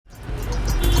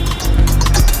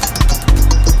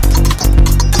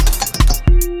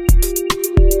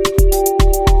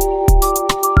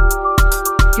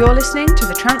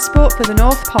Transport for the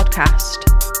North podcast.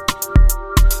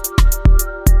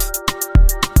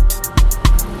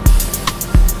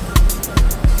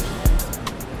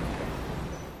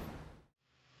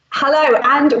 Hello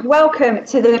and welcome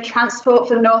to the Transport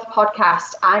for the North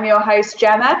podcast. I'm your host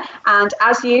Gemma, and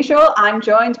as usual I'm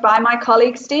joined by my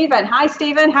colleague Stephen. Hi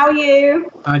Stephen, how are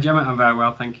you? Hi Gemma, I'm very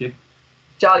well, thank you.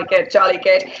 Jolly good, jolly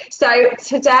good. So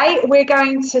today we're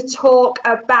going to talk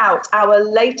about our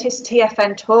latest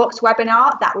TFN Talks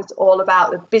webinar. That was all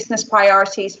about the business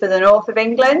priorities for the North of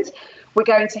England. We're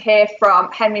going to hear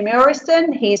from Henri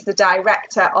Murison. He's the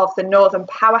director of the Northern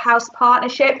Powerhouse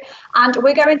Partnership, and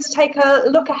we're going to take a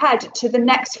look ahead to the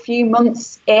next few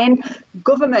months in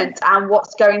government and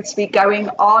what's going to be going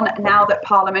on now that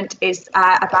Parliament is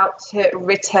about to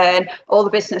return, all the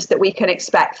business that we can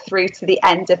expect through to the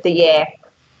end of the year.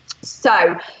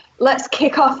 So let's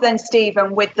kick off then,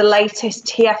 Stephen, with the latest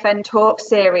TFN Talk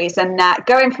series, and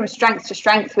going from strength to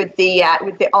strength with the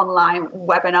online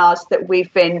webinars that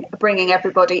we've been bringing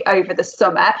everybody over the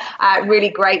summer. Really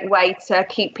great way to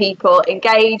keep people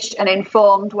engaged and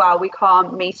informed while we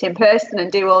can't meet in person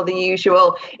and do all the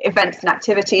usual events and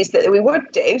activities that we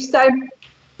would do. So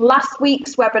last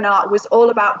week's webinar was all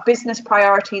about business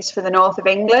priorities for the North of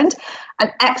England.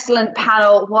 An excellent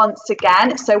panel once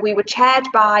again. So we were chaired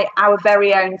by our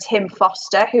very own Tim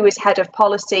Foster, who is Head of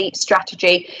Policy,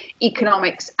 Strategy,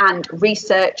 Economics and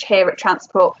Research here at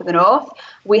Transport for the North.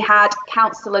 We had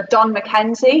Cllr Don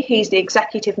MacKenzie, he's the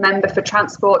Executive Member for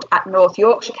Transport at North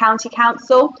Yorkshire County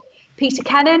Council. Peter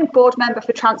Kennan, Board Member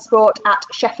for Transport at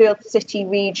Sheffield City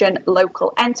Region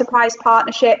Local Enterprise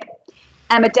Partnership.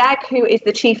 Emma Degg, who is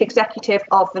the Chief Executive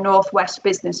of the North West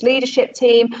Business Leadership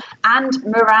Team, and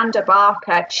Miranda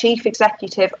Barker, Chief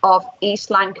Executive of East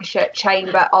Lancashire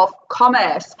Chamber of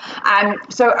Commerce.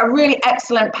 So a really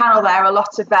excellent panel there, a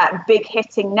lot of big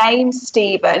hitting names,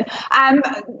 Stephen.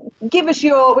 Give us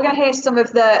we're going to hear some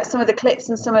of the clips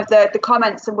and some of the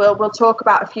comments, and we'll talk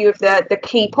about a few of the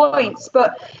key points.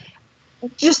 But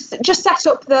just set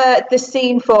up the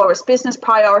scene for us. Business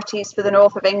priorities for the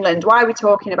North of England. Why are we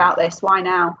talking about this? Why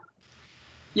now?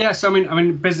 Yeah, so I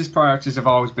mean, business priorities have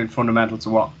always been fundamental to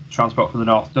what Transport for the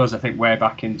North does. I think way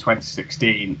back in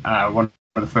 2016, one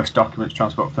of the first documents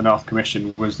Transport for the North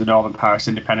commissioned was the Northern Paris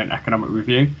Independent Economic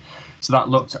Review. So that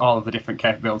looked at all of the different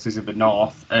capabilities of the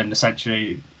North and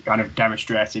essentially kind of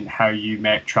demonstrating how you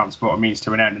make transport a means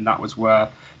to an end. And that was where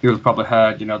people have probably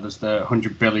heard, there's the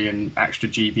 100 billion extra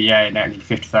GVA and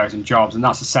 850,000 jobs. And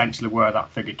that's essentially where that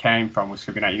figure came from, was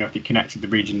figuring out, if you connected the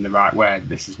region in the right way,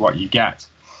 this is what you get.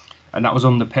 And that was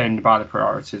underpinned by the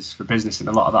priorities for business. And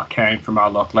a lot of that came from our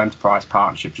local enterprise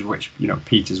partnerships, which,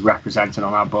 Peter's representing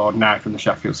on our board now from the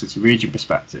Sheffield City Region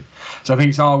perspective. So I think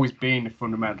it's always been a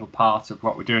fundamental part of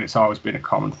what we're doing. It's always been a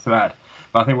common thread.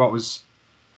 But I think what we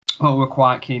were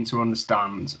quite keen to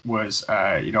understand was,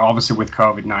 obviously with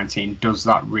COVID-19,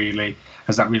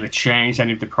 has that really changed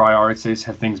any of the priorities?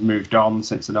 Have things moved on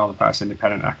since the Northern Paris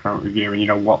Independent Economic Review?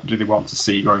 And, what do they want to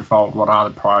see going forward? What are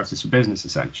the priorities for business,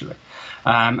 essentially?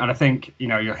 And I think,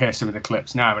 you'll hear some of the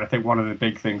clips now, but I think one of the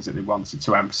big things that they wanted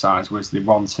to emphasise was they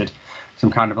wanted some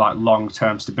kind of like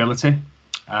long-term stability.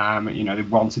 They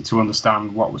wanted to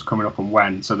understand what was coming up and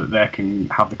when, so that they can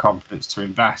have the confidence to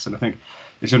invest. And I think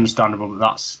it's understandable that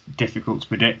that's difficult to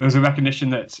predict. There's a recognition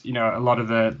that, a lot of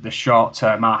the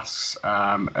short-term asks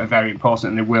are very important,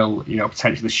 and they will,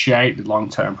 potentially shape the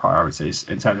long-term priorities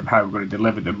in terms of how we're going to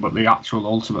deliver them. But the actual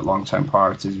ultimate long-term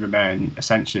priorities remain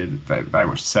essentially very, very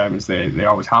much the same as they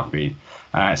always have been.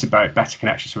 It's about better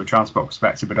connections from a transport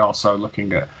perspective, but also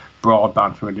looking at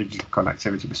broadband from a digital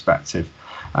connectivity perspective,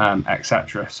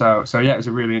 etc. So yeah, it was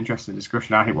a really interesting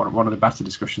discussion. I think one of the better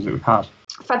discussions that we've had.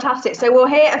 Fantastic. So we'll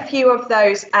hear a few of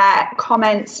those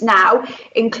comments now,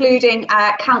 including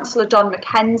Cllr Don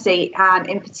MacKenzie.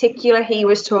 In particular, he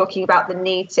was talking about the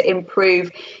need to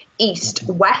improve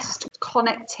east-west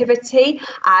connectivity.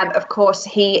 Of course,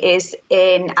 he is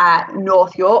in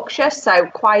North Yorkshire, so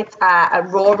quite a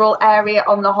rural area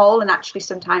on the whole, and actually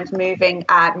sometimes moving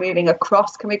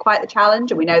across can be quite the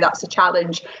challenge, and we know that's a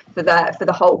challenge for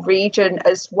the whole region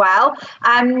as well.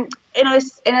 In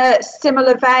a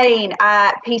similar vein,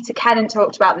 Peter Kennan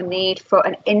talked about the need for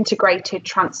an integrated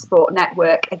transport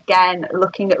network, again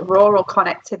looking at rural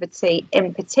connectivity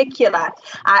in particular.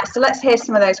 So let's hear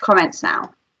some of those comments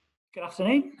now. Good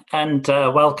afternoon, and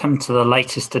welcome to the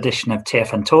latest edition of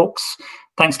TFN Talks.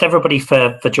 Thanks to everybody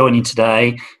for joining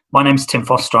today. My name is Tim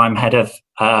Foster. I'm Head of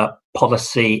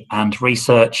Policy and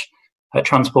Research at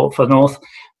Transport for the North.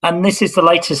 And this is the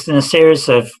latest in a series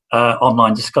of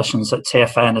online discussions that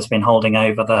TFN has been holding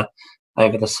over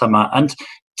the summer. And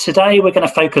Today we're going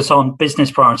to focus on business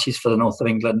priorities for the north of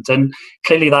England, and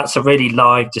clearly that's a really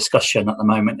live discussion at the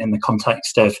moment in the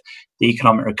context of the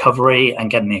economic recovery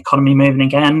and getting the economy moving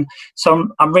again. So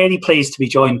I'm really pleased to be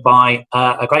joined by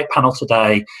a great panel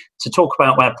today to talk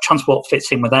about where transport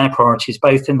fits in with their priorities,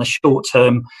 both in the short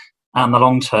term and the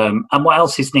long term, and what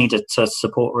else is needed to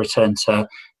support a return to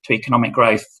economic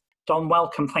growth. Don,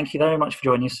 welcome. Thank you very much for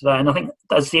joining us today. And I think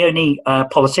as the only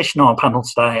politician on our panel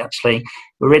today, actually,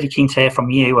 we're really keen to hear from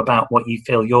you about what you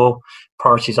feel your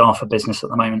priorities are for business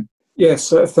at the moment. Yes,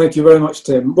 thank you very much,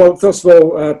 Tim. Well, first of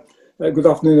all, good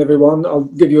afternoon, everyone. I'll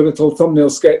give you a little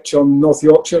thumbnail sketch on North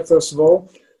Yorkshire, first of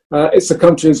all. It's the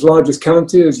country's largest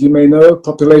county, as you may know,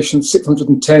 population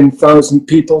 610,000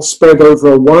 people spread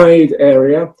over a wide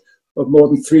area of more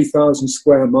than 3,000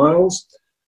 square miles.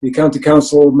 The County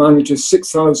Council manages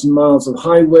 6,000 miles of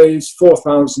highways,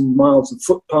 4,000 miles of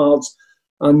footpaths,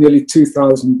 and nearly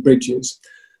 2,000 bridges.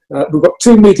 We've got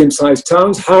two medium-sized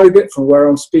towns, Harrogate, from where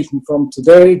I'm speaking from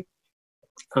today,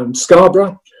 and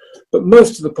Scarborough, but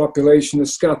most of the population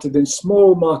is scattered in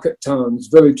small market towns,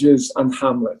 villages, and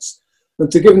hamlets. And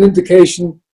to give an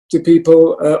indication to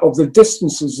people of the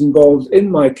distances involved in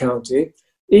my county,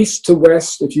 east to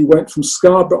west, if you went from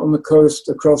Scarborough on the coast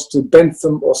across to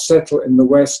Bentham or Settle in the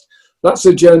west, that's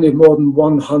a journey of more than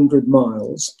 100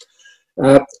 miles.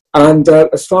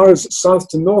 As far as south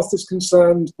to north is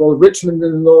concerned, well, Richmond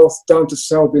in the north down to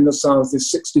Selby in the south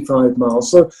is 65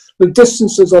 miles. So the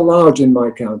distances are large in my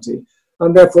county,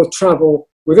 and therefore travel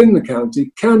within the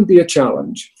county can be a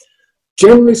challenge.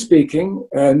 Generally speaking,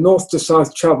 north to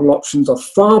south travel options are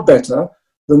far better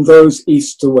than those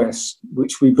east to west,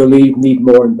 which we believe need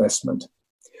more investment.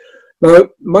 Now,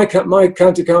 my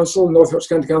county council, North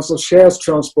Yorkshire County Council, shares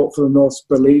Transport for the North's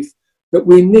belief that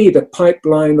we need a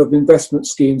pipeline of investment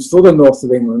schemes for the north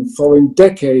of England following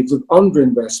decades of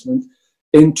underinvestment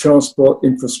in transport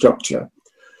infrastructure.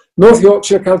 North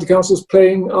Yorkshire County Council is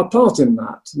playing our part in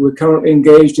that. We're currently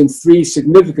engaged in 3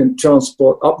 significant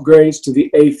transport upgrades to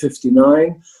the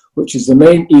A59, which is the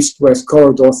main east-west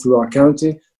corridor through our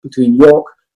county, between York,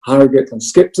 Harrogate and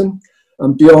Skipton,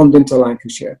 and beyond into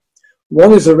Lancashire.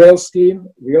 One is a rail scheme,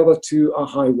 the other 2 are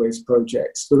highways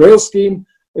projects. The rail scheme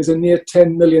is a near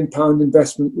 £10 million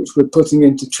investment which we're putting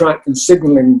into track and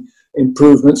signalling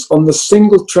improvements on the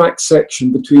single track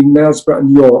section between Knaresborough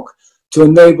and York to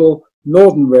enable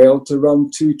Northern Rail to run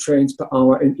 2 trains per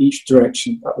hour in each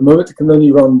direction. At the moment it can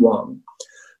only run 1.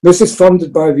 This is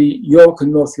funded by the York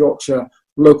and North Yorkshire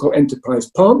Local Enterprise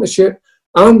Partnership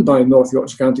and by North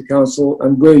Yorkshire County Council,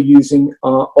 and we're using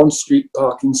our on-street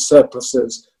parking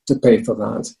surpluses to pay for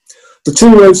that. The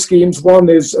 2 road schemes, one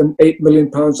is an £8 million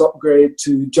upgrade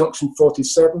to Junction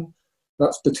 47,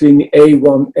 that's between the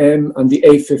A1M and the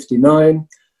A59.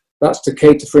 That's to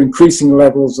cater for increasing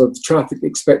levels of traffic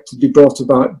expected to be brought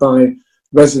about by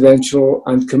residential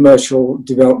and commercial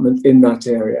development in that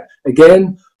area.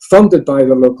 Again, funded by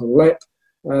the local LEP,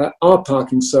 our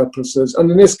parking surpluses,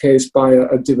 and in this case by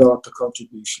a developer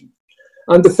contribution.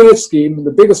 And the third scheme,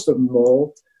 the biggest of them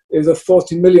all, is a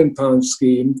 £40 million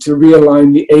scheme to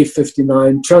realign the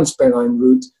A59 Transpennine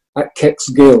route at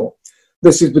Cllr.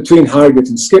 This is between Harrogate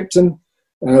and Skipton.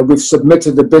 We've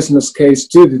submitted a business case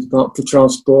to the Department for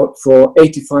Transport for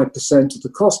 85% of the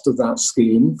cost of that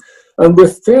scheme, and we're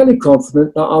fairly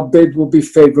confident that our bid will be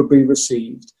favourably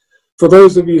received. For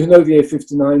those of you who know the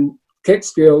A59,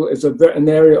 Cllr is an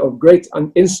area of great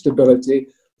instability.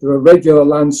 There are regular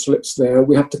landslips there.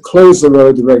 We have to close the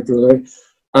road regularly,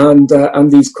 and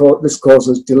this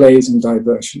causes delays and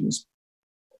diversions.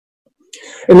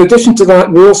 In addition to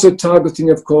that, we're also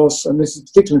targeting, of course, and this is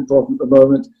particularly important at the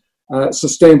moment,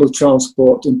 sustainable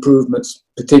transport improvements,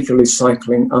 particularly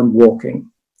cycling and walking.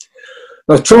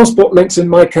 Now, transport links in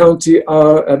my county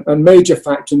are a major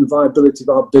factor in the viability of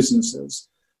our businesses.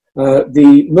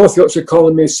 The North Yorkshire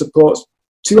economy supports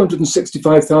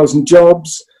 265,000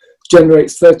 jobs,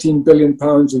 generates £13 billion of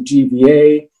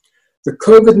GVA. The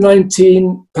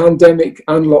COVID-19 pandemic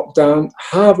and lockdown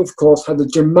have, of course, had a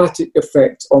dramatic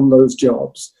effect on those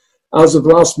jobs. As of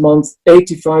last month,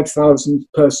 85,000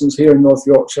 persons here in North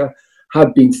Yorkshire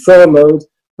had been furloughed.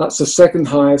 That's the second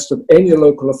highest of any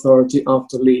local authority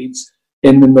after Leeds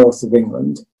in the north of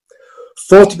England.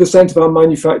 40% of our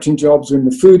manufacturing jobs are in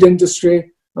the food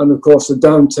industry, and of course the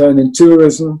downturn in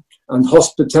tourism and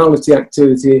hospitality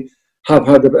activity have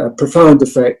had a profound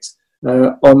effect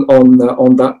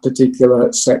on that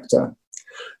particular sector.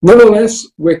 Nevertheless,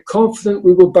 we're confident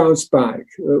we will bounce back.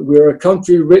 We're a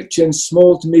country rich in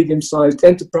small to medium-sized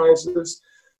enterprises.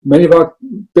 Many of our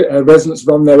residents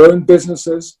run their own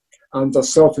businesses and are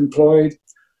self-employed.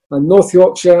 And North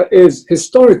Yorkshire is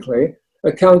historically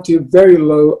a county of very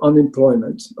low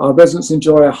unemployment. Our residents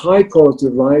enjoy a high quality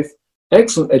of life,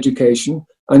 excellent education,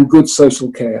 and good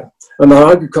social care. And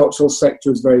our agricultural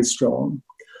sector is very strong.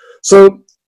 So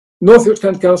North Yorkshire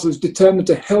County Council is determined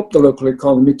to help the local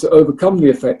economy to overcome the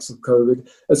effects of COVID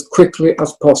as quickly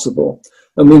as possible.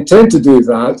 And we intend to do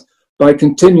that by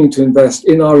continuing to invest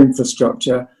in our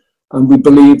infrastructure, and we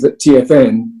believe that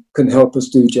TFN can help us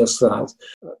do just that.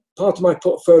 Part of my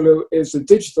portfolio is the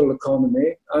digital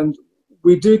economy, and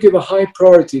we do give a high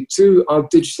priority to our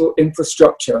digital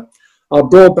infrastructure. Our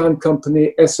broadband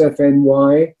company,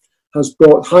 SFNY, has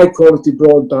brought high quality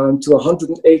broadband to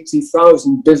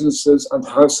 180,000 businesses and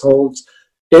households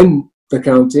in the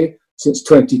county since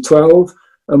 2012,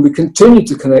 and we continue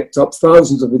to connect up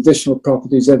thousands of additional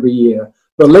properties every year.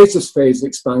 The latest phase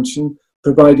expansion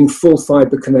providing full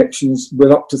fibre connections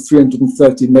with up to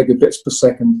 330 megabits per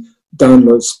second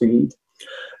download speed.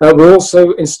 We're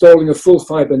also installing a full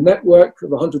fibre network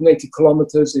of 180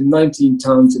 kilometres in 19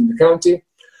 towns in the county.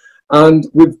 And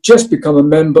we've just become a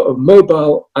member of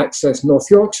Mobile Access North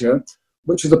Yorkshire,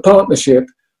 which is a partnership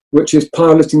which is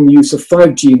piloting the use of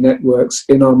 5G networks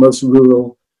in our most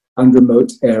rural and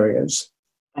remote areas.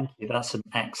 Thank you. That's an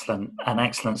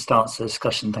excellent start to the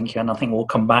discussion. Thank you. And I think we'll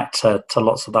come back to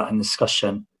lots of that in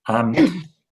discussion.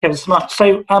 Give us much.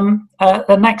 So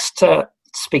the next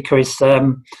speaker is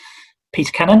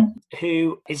Peter Kennan,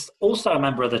 who is also a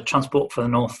member of the Transport for the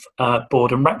North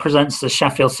board and represents the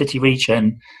Sheffield City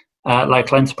Region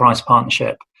Local Enterprise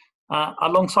Partnership.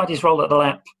 Alongside his role at the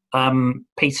LEP,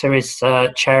 Peter is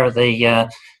chair of the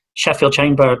Sheffield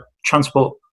Chamber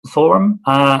Transport Forum,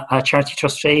 a charity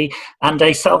trustee, and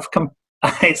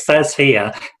it says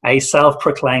here, a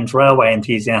self-proclaimed railway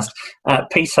enthusiast.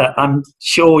 Peter, I'm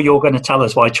sure you're going to tell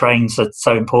us why trains are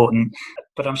so important,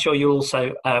 but I'm sure you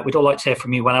also, we'd all like to hear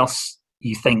from you what else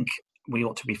you think we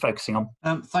ought to be focusing on.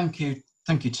 Thank you,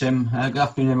 Tim. Good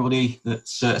afternoon, everybody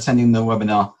that's attending the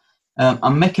webinar.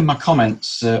 I'm making my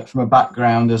comments from a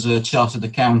background as a chartered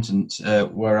accountant,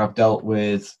 where I've dealt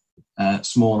with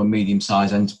small and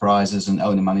medium-sized enterprises and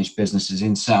owner-managed businesses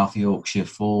in South Yorkshire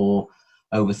for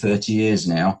over 30 years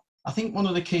now. I think one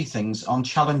of the key things on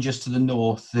challenges to the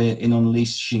north in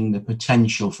unleashing the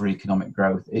potential for economic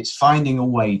growth, it's finding a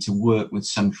way to work with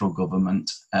central government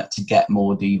to get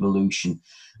more devolution,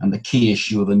 and the key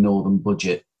issue of the northern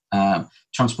budget.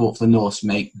 Transport for the North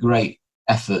make great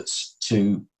efforts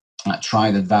to try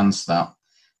and advance that.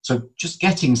 So just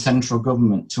getting central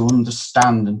government to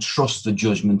understand and trust the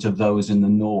judgment of those in the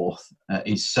north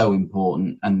is so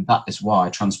important, and that is why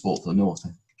Transport for the North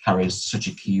carries such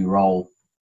a key role.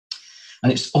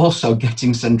 And it's also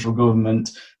getting central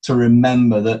government to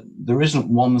remember that there isn't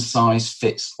one size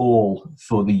fits all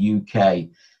for the UK.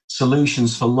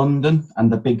 Solutions for London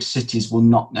and the big cities will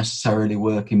not necessarily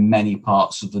work in many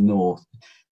parts of the north.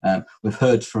 We've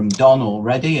heard from Don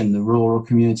already and the rural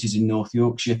communities in North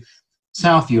Yorkshire.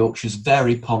 South Yorkshire is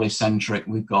very polycentric.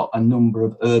 We've got a number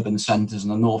of urban centres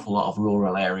and an awful lot of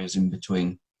rural areas in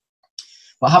between.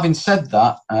 But having said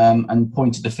that, and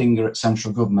pointed the finger at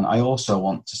central government, I also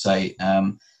want to say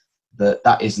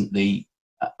that isn't the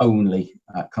only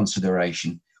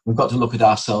consideration. We've got to look at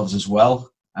ourselves as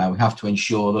well. We have to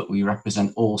ensure that we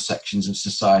represent all sections of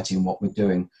society in what we're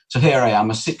doing. So here I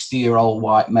am, a 60-year-old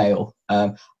white male.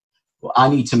 I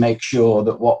need to make sure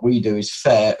that what we do is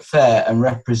fair and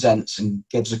represents and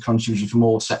gives a contribution from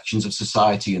all sections of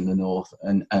society in the north,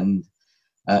 and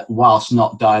whilst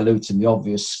not diluting the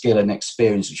obvious skill and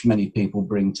experience which many people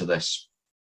bring to this.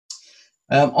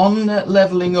 On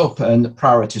levelling up and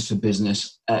priorities for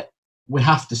business, we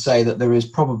have to say that there is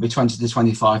probably 20 to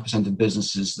 25% of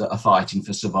businesses that are fighting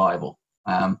for survival.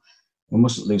 We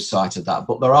mustn't lose sight of that.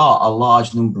 But there are a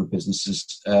large number of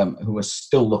businesses who are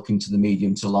still looking to the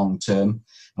medium to long term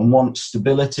and want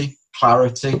stability,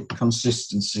 clarity,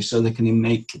 consistency so they can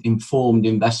make informed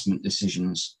investment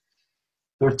decisions.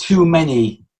 There are too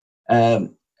many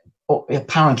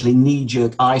apparently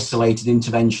knee-jerk isolated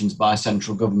interventions by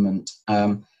central government.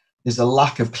 There's a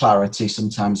lack of clarity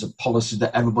sometimes of policy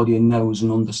that everybody knows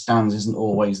and understands isn't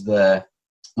always there.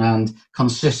 And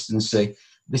consistency,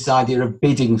 this idea of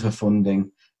bidding for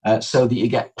funding so that you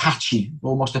get patchy,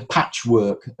 almost a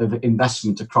patchwork of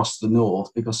investment across the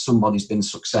north because somebody's been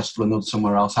successful and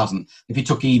somewhere else hasn't. If you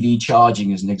took EV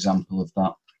charging as an example of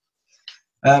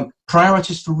that.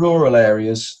 Priorities for rural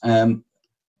areas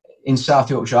in South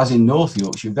Yorkshire, as in North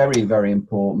Yorkshire, very, very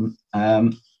important.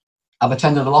 I've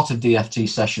attended a lot of DFT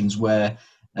sessions where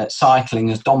cycling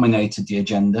has dominated the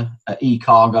agenda.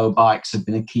 E-cargo bikes have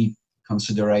been a key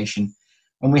consideration.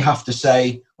 And we have to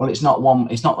say, well, it's not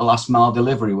the last mile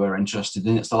delivery we're interested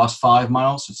in, it's the last 5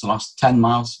 miles, it's the last 10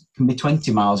 miles, it can be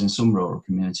 20 miles in some rural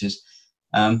communities.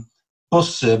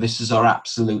 Bus services are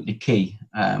absolutely key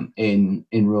in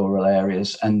rural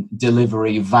areas, and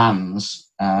delivery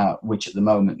vans, which at the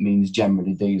moment means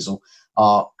generally diesel,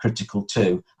 are critical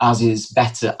too, as is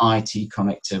better IT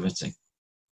connectivity.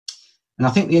 And I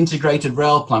think the integrated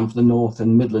rail plan for the North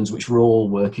and Midlands, which we're all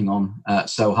working on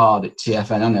so hard at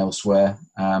TFN and elsewhere,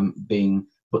 being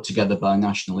put together by the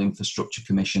National Infrastructure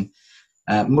Commission,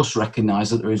 must recognise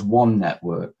that there is one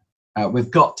network.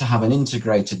 We've got to have an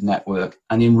integrated network,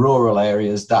 and in rural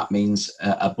areas that means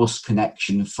a bus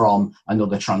connection from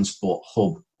another transport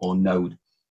hub or node.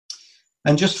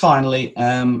 And just finally,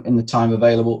 in the time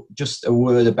available, just a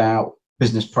word about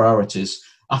business priorities.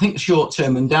 I think short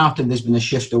term, undoubtedly, there's been a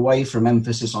shift away from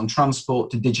emphasis on transport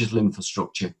to digital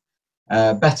infrastructure.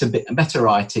 Better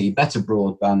IT, better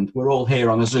broadband. We're all here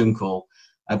on a Zoom call.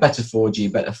 Better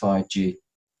 4G, better 5G.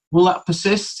 Will that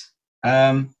persist?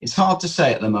 It's hard to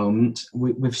say at the moment.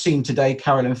 We've seen today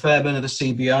Carolyn Fairbairn of the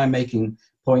CBI making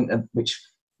a point which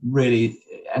really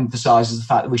emphasises the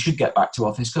fact that we should get back to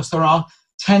office, because there are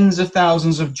tens of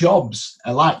thousands of jobs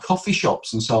like coffee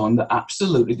shops and so on that are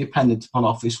absolutely dependent upon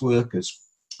office workers.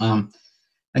 And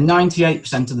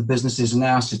 98% of the businesses in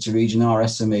our city region are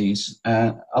SMEs.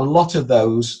 A lot of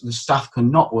those, the staff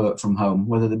cannot work from home,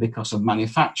 whether they're because of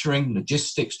manufacturing,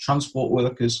 logistics, transport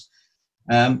workers.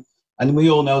 And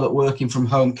we all know that working from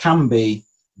home can be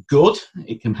good.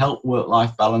 It can help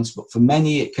work-life balance, but for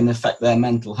many, it can affect their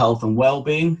mental health and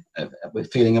well-being,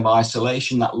 with feeling of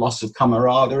isolation, that loss of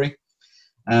camaraderie.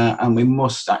 And we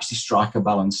must actually strike a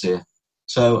balance here.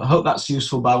 So I hope that's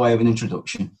useful by way of an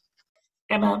introduction.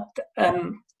 Emma,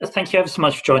 thank you ever so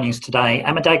much for joining us today.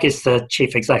 Emma Degg is the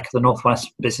Chief Exec of the North West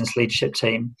Business Leadership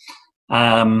Team,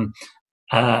 but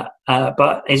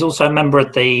is also a member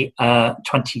of the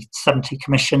 2070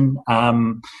 Commission,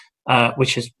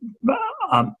 which is,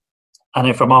 I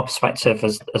know from our perspective,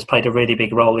 has played a really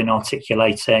big role in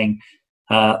articulating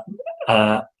and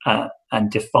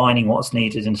defining what's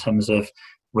needed in terms of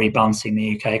rebalancing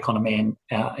the UK economy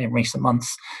in recent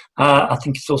months. I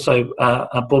think it's also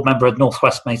a board member of North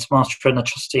West Maids Master and a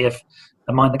trustee of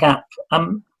Mind the Gap.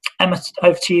 Emma,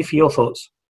 over to you for your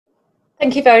thoughts.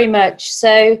 Thank you very much.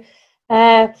 So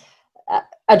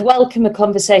I'd welcome a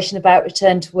conversation about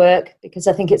return to work, because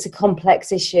I think it's a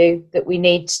complex issue that we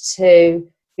need to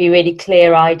be really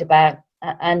clear-eyed about.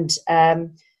 And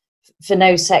for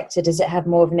no sector does it have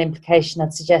more of an implication,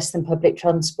 I'd suggest, than public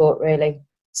transport, really.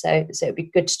 So it'd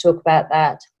be good to talk about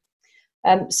that.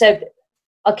 So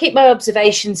I'll keep my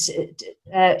observations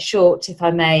short, if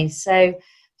I may. So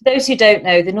for those who don't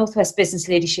know, the North West Business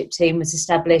Leadership Team was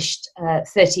established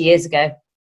 30 years ago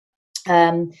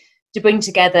to bring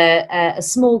together a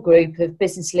small group of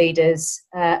business leaders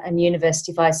and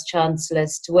university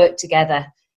vice-chancellors to work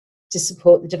together to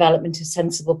support the development of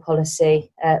sensible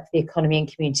policy for the economy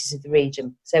and communities of the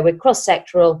region. So we're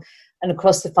cross-sectoral and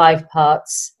across the 5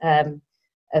 parts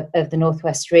of the North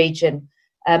West region.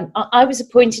 I was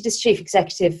appointed as Chief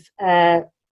Executive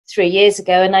 3 years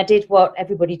ago, and I did what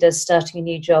everybody does starting a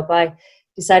new job. I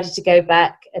decided to go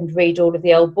back and read all of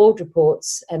the old board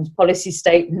reports and policy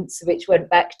statements, which went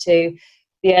back to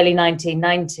the early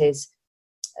 1990s.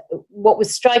 What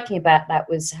was striking about that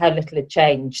was how little had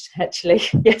changed, actually.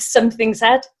 Yes, some things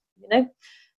had, the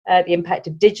impact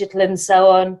of digital and so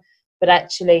on, but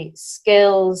actually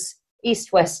skills,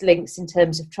 east-west links in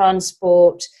terms of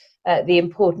transport, the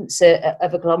importance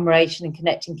of agglomeration and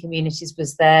connecting communities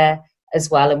was there as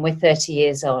well, and we're 30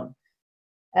 years on.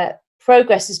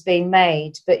 Progress is being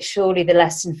made, but surely the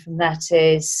lesson from that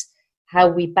is how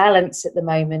we balance at the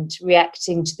moment,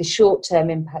 reacting to the short-term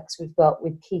impacts we've got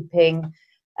with keeping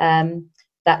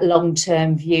that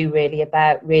long-term view really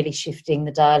about really shifting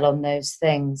the dial on those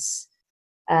things.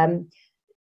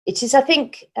 It is, I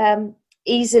think,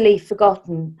 easily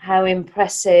forgotten how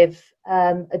impressive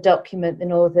a document the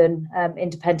Northern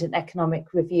Independent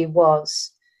Economic Review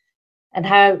was, and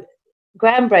how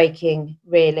groundbreaking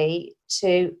really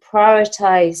to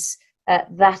prioritise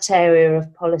that area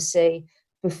of policy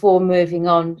before moving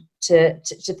on to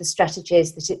the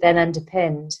strategies that it then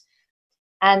underpinned.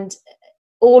 And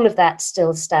all of that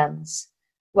still stands,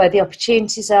 where the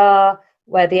opportunities are,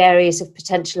 where the areas of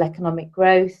potential economic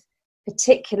growth,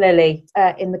 particularly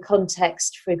in the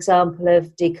context, for example,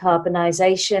 of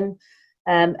decarbonisation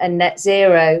and net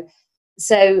zero.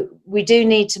 So we do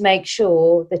need to make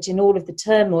sure that in all of the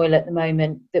turmoil at the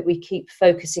moment that we keep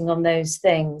focusing on those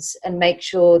things and make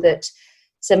sure that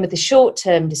some of the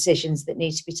short-term decisions that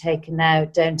need to be taken now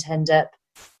don't end up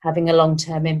having a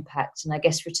long-term impact. And I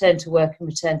guess return to work and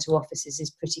return to offices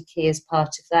is pretty key as part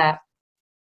of that.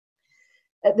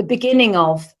 At the beginning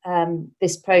of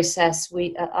this process,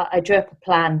 I drew up a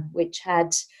plan which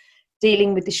had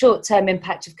dealing with the short-term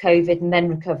impact of COVID and then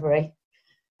recovery,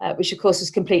 which of course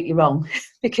was completely wrong,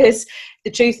 because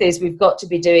the truth is we've got to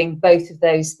be doing both of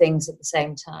those things at the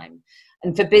same time.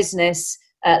 And for business,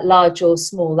 large or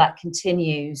small, that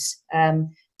continues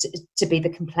to be the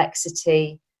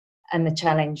complexity and the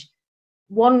challenge.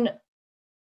 One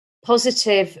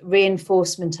positive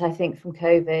reinforcement, I think, from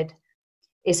COVID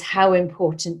is how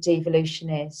important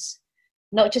devolution is,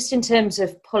 not just in terms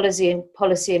of policy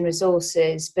and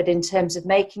resources, but in terms of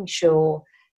making sure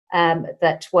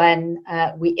that when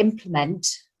we implement,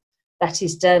 that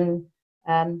is done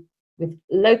with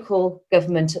local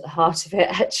government at the heart of it,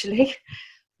 actually,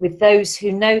 with those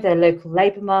who know their local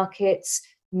labour markets,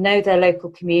 know their local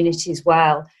communities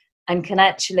well, and can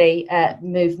actually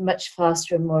move much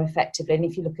faster and more effectively. And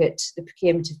if you look at the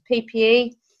procurement of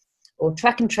PPE or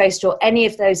track and trace or any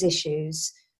of those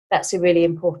issues, that's a really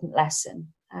important lesson.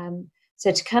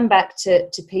 So to come back to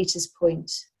Peter's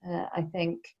point, I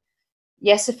think,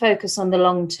 yes, a focus on the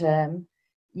long term.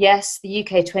 Yes, the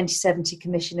UK 2070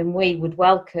 Commission and we would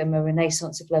welcome a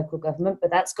renaissance of local government,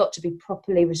 but that's got to be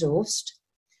properly resourced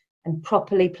and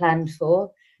properly planned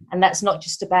for. And that's not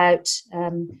just about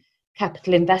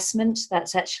capital investment,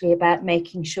 that's actually about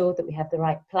making sure that we have the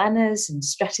right planners and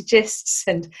strategists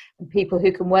and people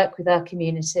who can work with our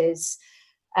communities,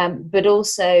 but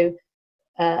also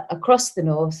across the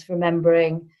north,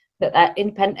 remembering that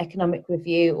independent economic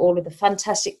review, all of the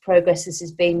fantastic progress that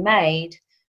has been made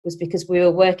was because we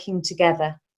were working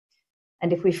together.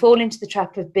 And if we fall into the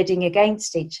trap of bidding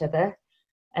against each other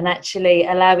and actually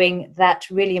allowing that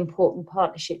really important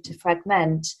partnership to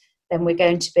fragment, then we're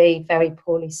going to be very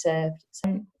poorly served.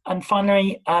 And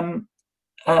finally,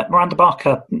 Miranda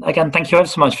Barker, again, thank you ever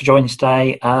so much for joining us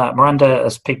today. Miranda,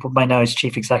 as people may know, is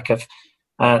Chief Exec of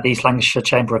the East Lancashire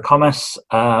Chamber of Commerce,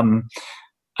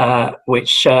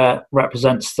 which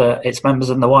represents its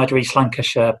members in the wider East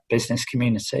Lancashire business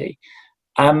community.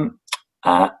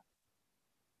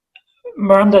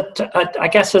 Miranda, I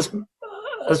guess as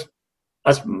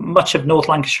much of North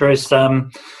Lancashire is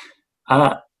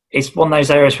one of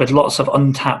those areas with lots of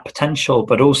untapped potential,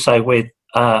 but also with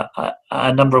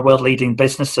a number of world-leading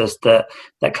businesses that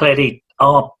clearly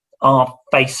are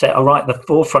right at the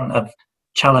forefront of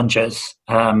challenges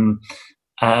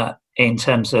in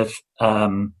terms of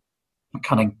kind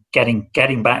of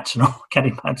getting back to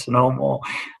normal.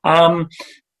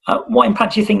 What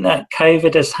impact do you think that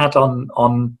COVID has had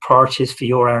on priorities for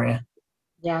your area?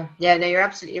 Yeah, no, you're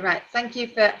absolutely right. Thank you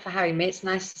for having me. It's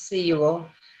nice to see you all.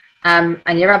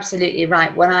 And you're absolutely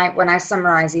right. When I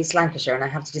summarise East Lancashire, and I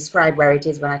have to describe where it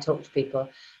is when I talk to people,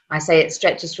 I say it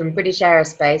stretches from British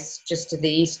Aerospace just to the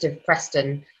east of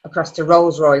Preston, across to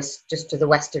Rolls-Royce just to the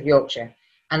west of Yorkshire.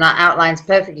 And that outlines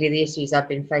perfectly the issues I've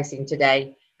been facing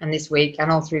today and this week and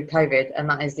all through COVID. And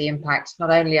that is the impact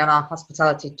not only on our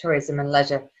hospitality, tourism and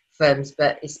leisure firms,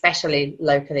 but especially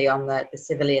locally on the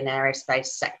civilian aerospace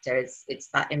sector. It's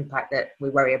that impact that we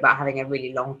worry about having a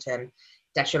really long-term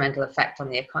detrimental effect on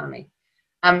the economy.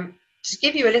 To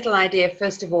give you a little idea,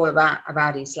 first of all,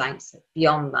 about East Lancs,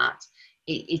 beyond that,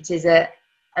 it is a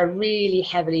really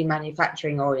heavily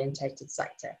manufacturing orientated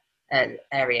sector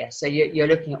area. So you're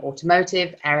looking at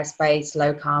automotive, aerospace,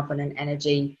 low carbon and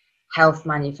energy, health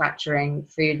manufacturing,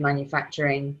 food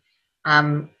manufacturing,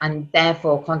 and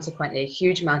therefore consequently a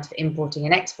huge amount of importing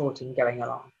and exporting going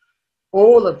along,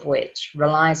 all of which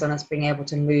relies on us being able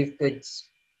to move goods.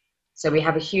 So we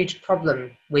have a huge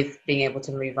problem with being able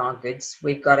to move our goods.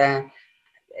 We've got an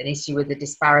issue with the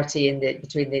disparity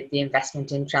between the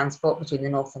investment in transport between the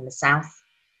north and the south.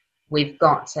 We've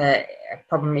got a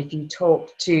problem if you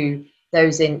talk to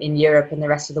those in Europe and the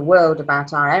rest of the world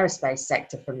about our aerospace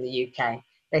sector from the UK.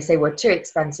 They say we're too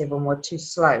expensive and we're too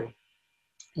slow.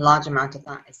 A large amount of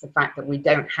that is the fact that we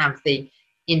don't have the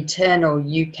internal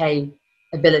UK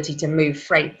ability to move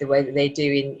freight the way that they do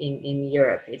in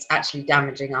Europe. It's actually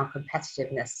damaging our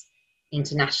competitiveness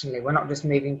internationally. We're not just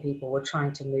moving people, we're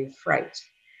trying to move freight.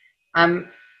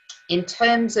 In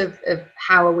terms of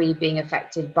how are we being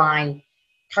affected by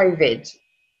COVID,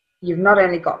 you've not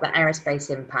only got the aerospace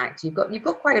impact, you've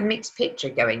got quite a mixed picture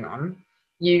going on.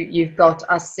 You've got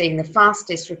us seeing the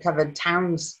fastest recovered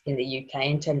towns in the UK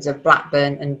in terms of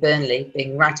Blackburn and Burnley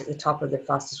being right at the top of the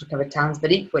fastest recovered towns,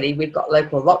 but equally we've got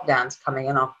local lockdowns coming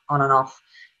on and off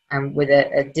with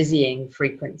a dizzying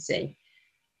frequency.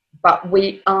 But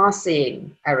we are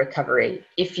seeing a recovery.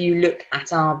 If you look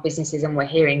at our businesses, and we're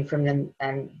hearing from them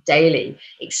daily,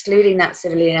 excluding that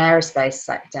civilian aerospace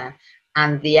sector,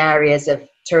 and the areas of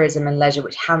tourism and leisure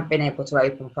which haven't been able to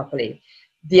open properly.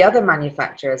 The other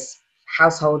manufacturers,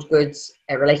 household goods,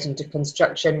 relating to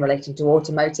construction, relating to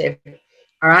automotive,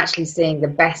 are actually seeing the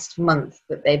best month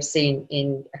that they've seen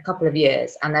in a couple of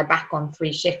years, and they're back on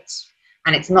 3 shifts.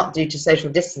 And it's not due to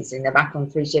social distancing, they're back on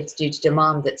 3 shifts due to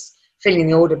demand that's filling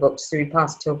the order books through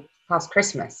past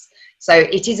Christmas. So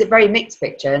it is a very mixed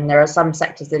picture, and there are some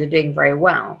sectors that are doing very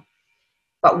well.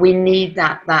 But we need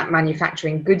that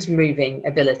manufacturing goods moving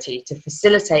ability to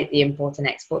facilitate the import and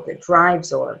export that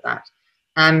drives all of that.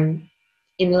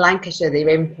 In Lancashire,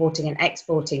 the importing and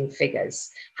exporting figures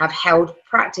have held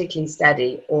practically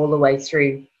steady all the way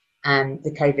through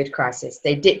the COVID crisis.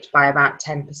 They dipped by about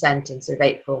 10% in sort of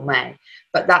April, May,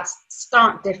 but that's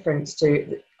stark difference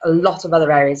to a lot of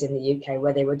other areas in the UK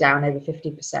where they were down over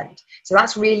 50%. So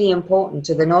that's really important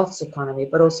to the North's economy,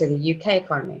 but also the UK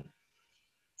economy.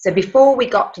 So before we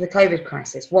got to the COVID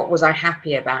crisis, what was I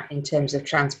happy about in terms of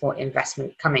transport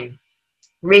investment coming?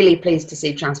 Really pleased to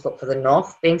see Transport for the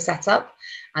North being set up,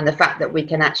 and the fact that we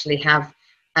can actually have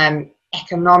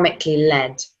economically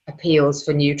led appeals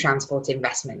for new transport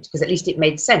investment, because at least it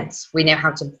made sense. We know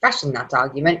how to fashion that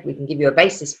argument. We can give you a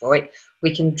basis for it.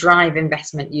 We can drive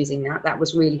investment using that. That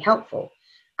was really helpful.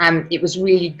 It was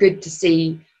really good to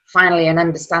see finally an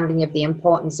understanding of the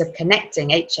importance of connecting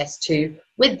HS2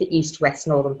 with the East-West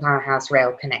Northern Powerhouse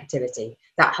rail connectivity.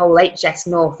 That whole HS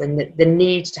North and the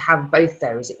need to have both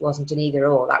those, it wasn't an either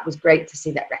or. That was great to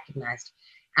see that recognised.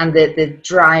 And the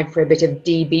drive for a bit of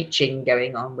de-beaching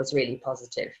going on was really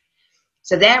positive.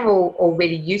 So they're all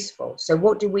really useful. So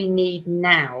what do we need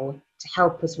now to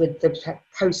help us with the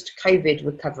post-COVID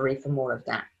recovery from all of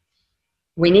that?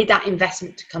 We need that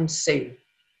investment to come soon.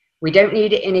 We don't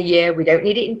need it in a year. We don't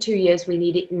need it in 2 years. We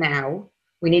need it now.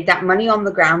 We need that money on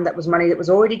the ground. That was money that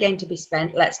was already going to be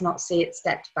spent. Let's not see it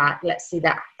stepped back. Let's see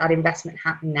that investment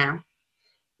happen now.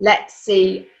 Let's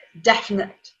see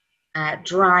definite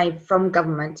drive from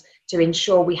government to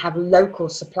ensure we have local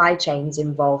supply chains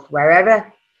involved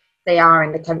wherever they are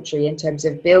in the country in terms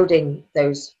of building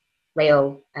those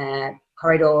rail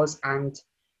corridors and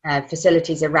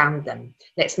facilities around them.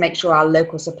 Let's make sure our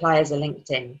local suppliers are linked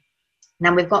in.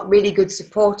 Now, we've got really good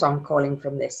support on calling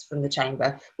from the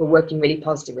Chamber. We're working really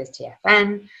positive with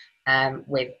TfN,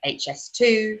 with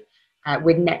HS2,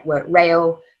 with Network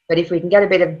Rail. But if we can get a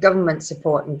bit of government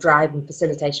support and drive and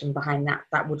facilitation behind that,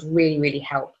 that would really, really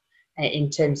help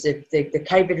in terms of the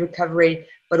COVID recovery,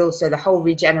 but also the whole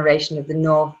regeneration of the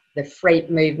North, the freight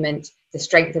movement, the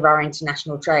strength of our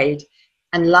international trade.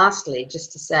 And lastly,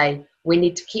 just to say, we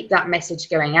need to keep that message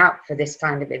going out for this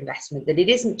kind of investment, that it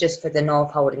isn't just for the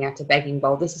North holding out a begging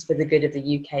bowl. This is for the good of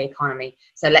the UK economy.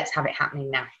 So let's have it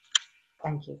happening now.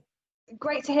 Thank you.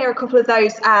 Great to hear a couple of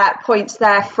those points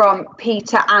there from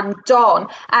Peter and Don.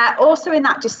 Also in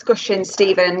that discussion,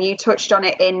 Stephen, you touched on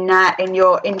it in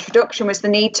your introduction, was the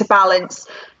need to balance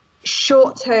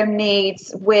short-term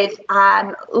needs with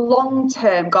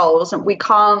long-term goals, and we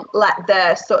can't let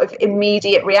the sort of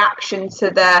immediate reaction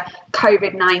to the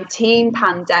COVID-19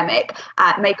 pandemic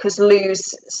make us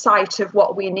lose sight of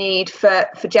what we need for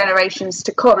generations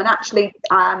to come. And actually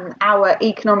our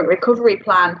economic recovery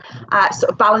plan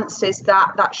sort of balances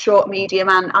that short, medium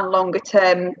and longer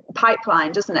term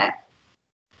pipeline, doesn't it?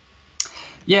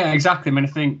 Yeah, exactly. I mean,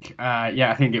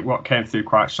 I think what came through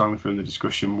quite strongly from the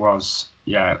discussion was,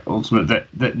 ultimately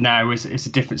that now is a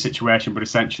different situation, but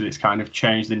essentially it's kind of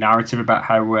changed the narrative about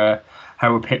how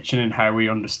we're pitching and how we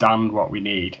understand what we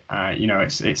need.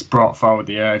 It's brought forward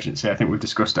the urgency. I think we've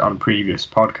discussed it on previous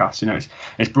podcasts.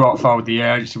 It's brought forward the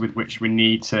urgency with which we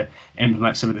need to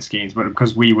implement some of the schemes. But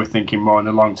because we were thinking more in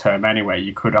the long term anyway,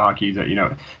 you could argue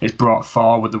that it's brought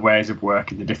forward the ways of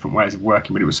working, the different ways of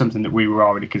working. But it was something that we were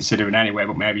already considering anyway.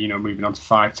 But maybe moving on to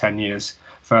 5-10 years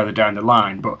further down the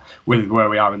line. But with where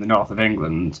we are in the north of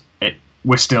England,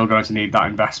 we're still going to need that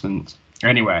investment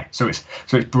anyway. So it's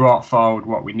brought forward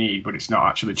what we need, but it's not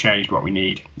actually changed what we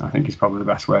need. I think is probably the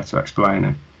best way to explain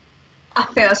it. I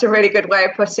think that's a really good way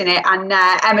of putting it. And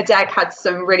Emma Degg had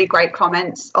some really great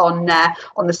comments on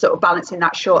the sort of balancing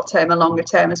that short term and longer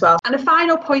term as well. And a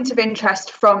final point of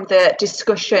interest from the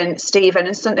discussion, Stephen,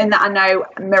 and something that I know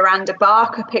Miranda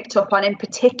Barker picked up on in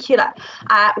particular,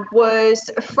 was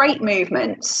freight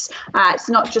movements. It's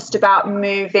not just about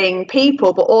moving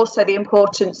people, but also the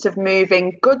importance of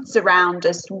moving goods around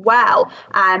as well.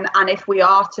 And if we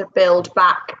are to build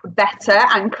back better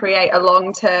and create a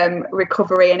long-term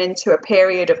recovery and into a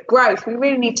period of growth, we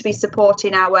really need to be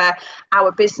supporting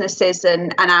our businesses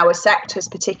and our sectors,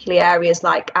 particularly areas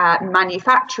like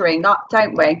manufacturing,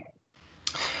 don't we?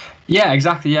 Yeah,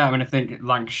 exactly. Yeah, I mean, I think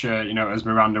Lancashire, as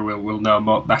Miranda will know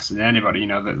more better than anybody,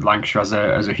 that Lancashire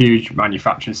has a huge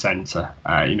manufacturing centre.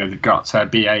 They've got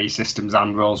BAE Systems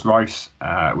and Rolls-Royce,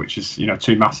 which is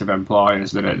two massive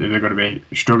employers that they're going to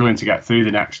be struggling to get through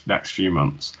the next few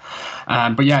months.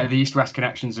 But yeah, the East-West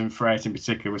connections and freight in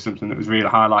particular was something that was really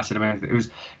highlighted. I mean,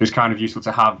 it was kind of useful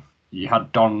to have. You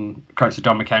had Cllr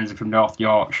Don MacKenzie from North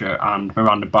Yorkshire and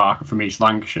Miranda Barker from East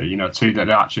Lancashire, two that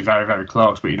are actually very, very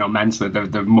close, but mentally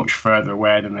they're much further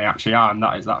away than they actually are, and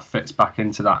that fits back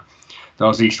into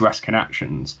those east-west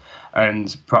connections,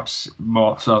 and perhaps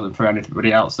more so than for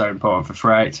anybody else, they're important for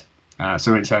freight.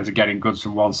 So in terms of getting goods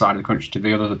from one side of the country to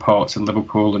the other, the ports in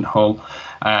Liverpool and Hull,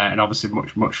 and obviously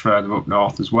much, much further up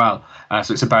north as well.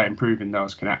 So it's about improving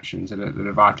those connections that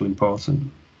are vitally important.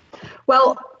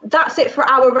 Well, that's it for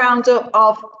our roundup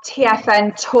of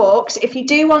TFN Talks. If you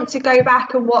do want to go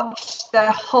back and watch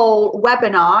the whole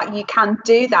webinar, you can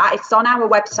do that. It's on our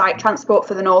website,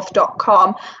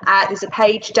 transportforthenorth.com. There's a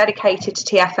page dedicated to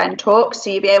TFN Talks, so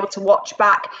you'll be able to watch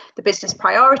back the business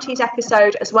priorities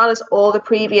episode as well as all the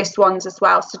previous ones as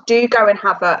well. So do go and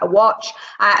have a watch,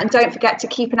 and don't forget to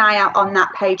keep an eye out on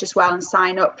that page as well and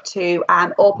sign up to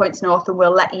All Points North, and we'll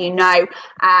let you know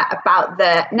about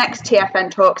the next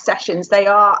TFN Talks sessions. They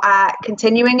are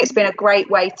continuing. It's been a great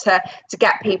way to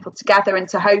get people together and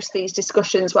to host these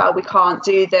discussions while we can't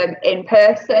do them in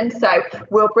person. So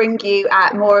we'll bring you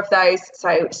more of those,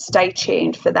 so stay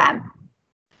tuned for them.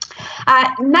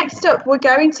 Next up, we're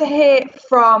going to hear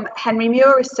from Henri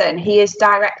Murison. He is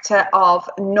Director of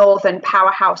Northern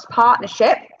Powerhouse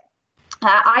Partnership.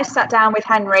 I sat down with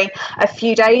Henri a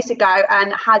few days ago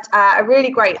and had a really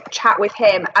great chat with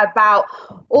him about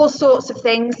all sorts of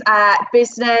things,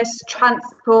 business,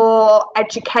 transport,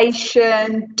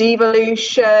 education,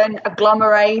 devolution,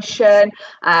 agglomeration,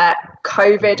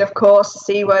 COVID, of course,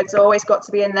 C word's always got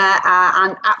to be in there,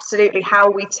 and absolutely how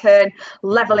we turn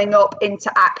levelling up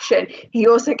into action. He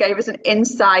also gave us an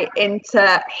insight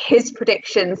into his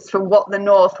predictions for what the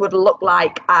North would look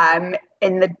like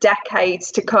in the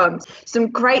decades to come. Some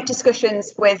great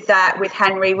discussions with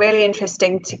Henri, really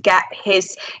interesting to get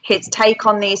his take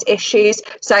on these issues.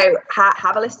 So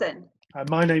have a listen.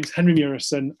 My name's Henri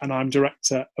Murison and I'm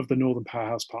Director of the Northern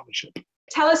Powerhouse Partnership.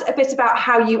 Tell us a bit about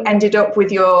how you ended up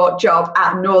with your job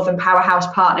at Northern Powerhouse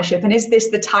Partnership, and is this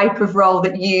the type of role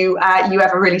that you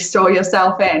ever really saw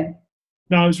yourself in?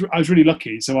 No, I was really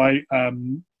lucky. So I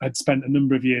had spent a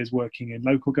number of years working in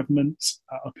local government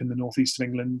up in the northeast of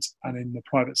England and in the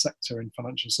private sector in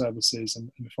financial services, and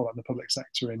before that in the public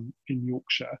sector in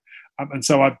Yorkshire. And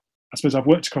so I suppose I've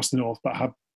worked across the north, but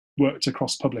have worked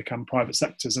across public and private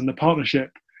sectors. And the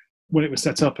partnership, when it was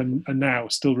set up and now,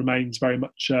 still remains very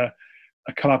much a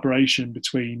collaboration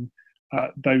between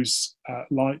those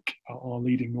like our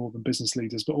leading northern business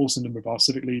leaders, but also a number of our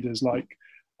civic leaders like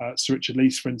Sir Richard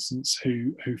Leese, for instance,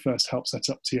 who first helped set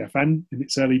up TFN in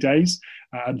its early days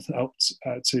and helped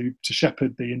to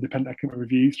shepherd the Independent Economic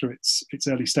Review through its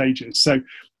early stages. So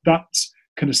that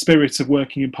kind of spirit of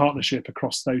working in partnership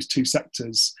across those two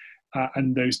sectors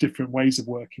and those different ways of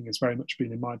working has very much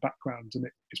been in my background, and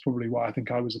it's probably why I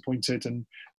think I was appointed. And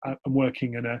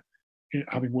working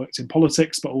having worked in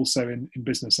politics, but also in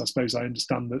business, I suppose I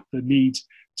understand that the need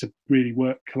to really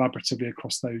work collaboratively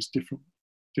across those different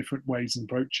ways and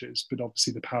approaches, but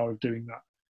obviously the power of doing that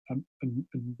and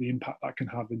the impact that can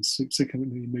have in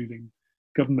significantly moving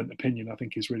government opinion, I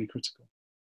think, is really critical.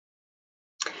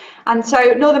 And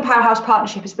so Northern Powerhouse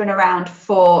Partnership has been around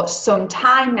for some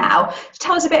time now.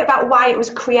 Tell us a bit about why it was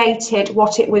created,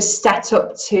 what it was set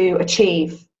up to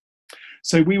achieve.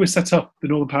 So we were set up, the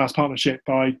Northern Powerhouse Partnership,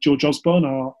 by George Osborne,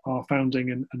 our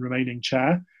founding and remaining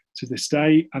chair to this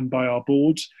day, and by our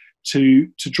board to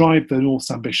drive the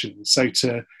North's ambitions. So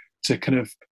to kind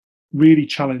of really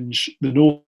challenge the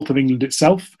North of England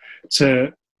itself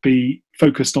to be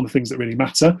focused on the things that really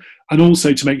matter, and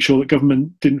also to make sure that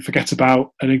government didn't forget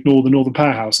about and ignore the Northern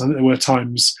Powerhouse. I think there were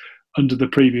times under the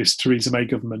previous Theresa May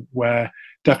government where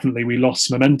definitely we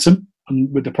lost momentum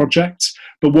with the project.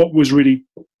 But what was really,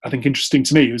 I think, interesting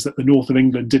to me was that the North of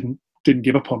England didn't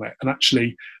give up on it, and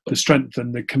actually the strength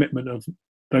and the commitment of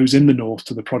those in the North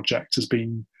to the project has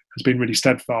been really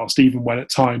steadfast, even when at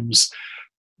times,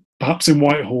 perhaps in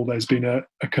Whitehall, there's been a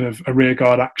kind of a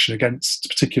rearguard action against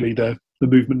particularly the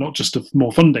movement, not just of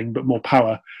more funding, but more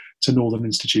power to northern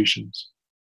institutions.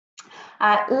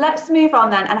 Let's move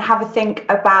on then and have a think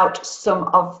about some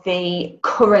of the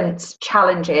current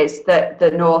challenges that the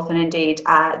North and indeed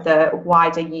the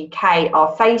wider UK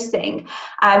are facing.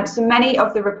 So many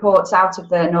of the reports out of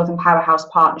the Northern Powerhouse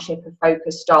Partnership have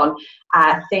focused on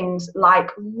things like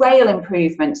rail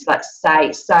improvements, let's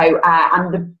say,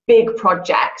 and the big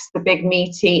projects, the big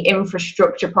meaty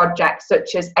infrastructure projects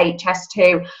such as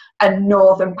HS2 and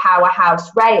Northern Powerhouse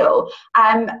Rail.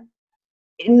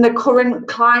 In the current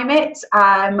climate,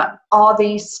 are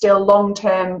these still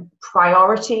long-term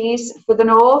priorities for the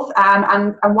North,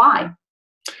 and why?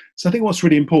 So I think what's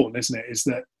really important, isn't it, is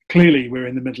that clearly we're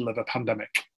in the middle of a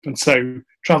pandemic, and so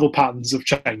travel patterns have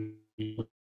changed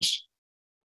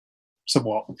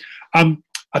somewhat.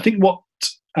 I think what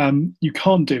you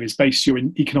can't do is base your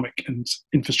economic and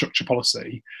infrastructure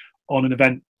policy on an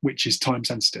event which is time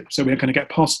sensitive. So we're going to get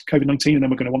past COVID-19 and then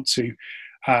we're going to want to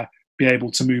be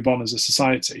able to move on as a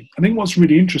society. I think what's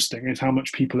really interesting is how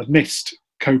much people have missed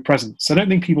co-presence. I don't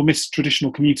think people miss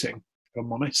traditional commuting, if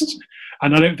I'm honest.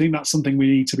 And I don't think that's something we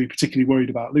need to be particularly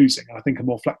worried about losing. I think a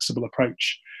more flexible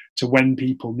approach to when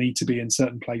people need to be in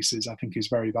certain places, I think, is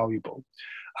very valuable.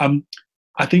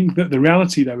 I think that the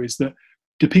reality, though, is that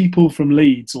do people from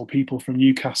Leeds or people from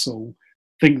Newcastle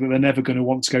think that they're never going to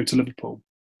want to go to Liverpool?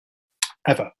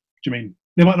 Ever. Do you mean?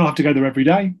 They might not have to go there every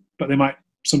day, but they might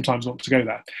sometimes want to go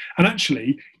there. And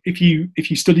actually, if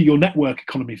you study your network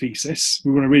economy thesis,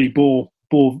 we want to really bore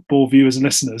viewers and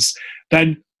listeners,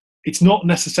 then it's not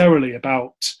necessarily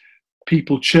about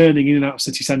people churning in and out of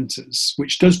city centres,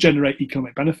 which does generate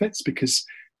economic benefits because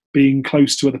being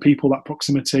close to other people, that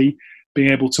proximity,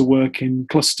 being able to work in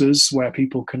clusters where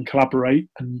people can collaborate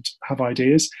and have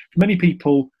ideas. For many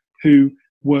people who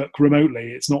work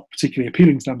remotely, it's not particularly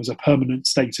appealing to them as a permanent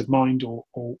state of mind or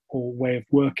way of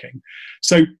working.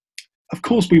 So, of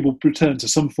course, we will return to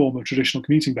some form of traditional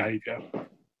commuting behaviour.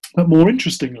 But more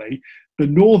interestingly, the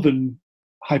northern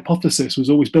hypothesis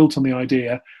was always built on the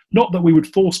idea, not that we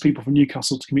would force people from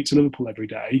Newcastle to commute to Liverpool every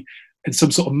day in some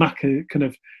sort of kind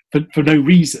of for no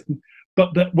reason,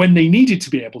 but that when they needed to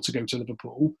be able to go to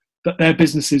Liverpool, that their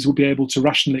businesses would be able to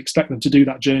rationally expect them to do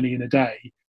that journey in a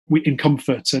day in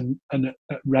comfort and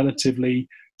at relatively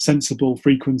sensible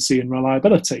frequency and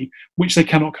reliability, which they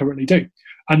cannot currently do.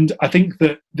 And I think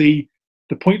that the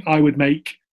point I would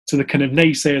make to the kind of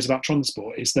naysayers about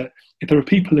transport is that if there are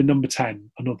people in Number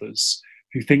 10 and others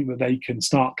who think that they can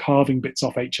start carving bits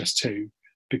off HS2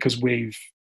 because we're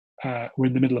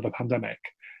in the middle of a pandemic,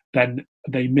 then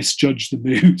they misjudge the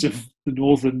mood of the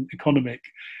northern economic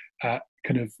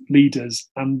kind of leaders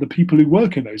and the people who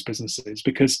work in those businesses,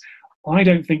 because I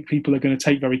don't think people are going to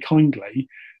take very kindly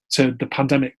to the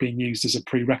pandemic being used as a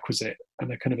prerequisite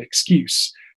and a kind of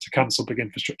excuse to cancel big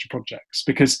infrastructure projects.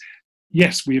 Because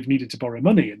yes, we have needed to borrow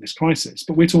money in this crisis,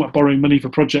 but we're talking about borrowing money for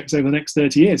projects over the next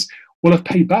 30 years. We'll have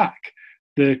paid back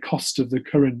the cost of the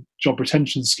current job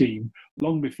retention scheme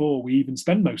long before we even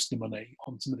spend most of the money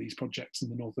on some of these projects in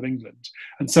the north of England.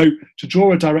 And so to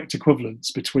draw a direct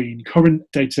equivalence between current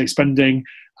day-to-day spending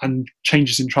and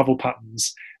changes in travel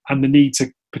patterns and the need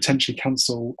to potentially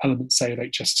cancel elements, say, of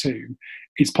HS2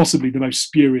 is possibly the most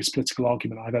spurious political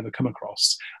argument I've ever come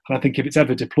across. And I think if it's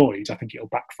ever deployed, I think it'll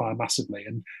backfire massively.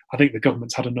 And I think the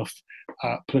government's had enough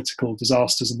political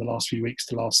disasters in the last few weeks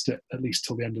to last it at least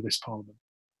till the end of this parliament.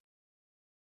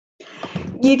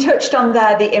 You touched on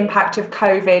there the impact of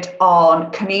COVID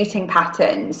on commuting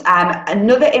patterns.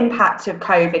 Another impact of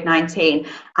COVID-19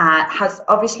 has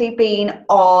obviously been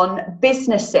on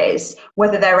businesses,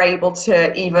 whether they're able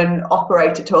to even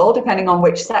operate at all, depending on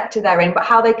which sector they're in, but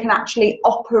how they can actually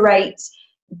operate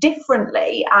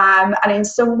differently and in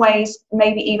some ways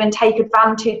maybe even take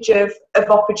advantage of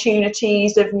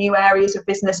opportunities, of new areas of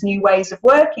business, new ways of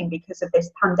working because of this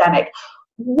pandemic.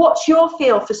 What's your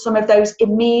feel for some of those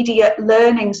immediate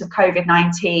learnings of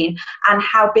COVID-19 and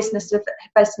how businesses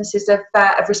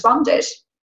have responded?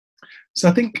 So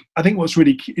I think what's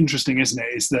really interesting, isn't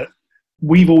it, is that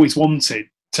we've always wanted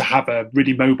to have a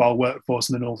really mobile workforce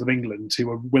in the north of England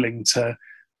who are willing to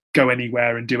go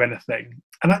anywhere and do anything.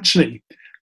 And actually,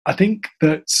 I think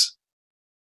that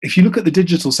if you look at the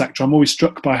digital sector, I'm always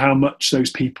struck by how much those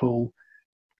people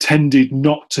tended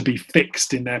not to be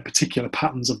fixed in their particular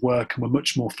patterns of work and were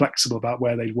much more flexible about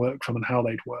where they'd work from and how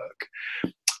they'd work.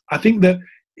 I think that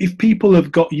if people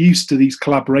have got used to these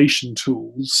collaboration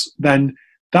tools, then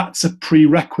that's a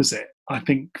prerequisite, I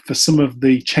think, for some of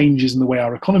the changes in the way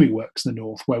our economy works in the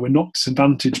north, where we're not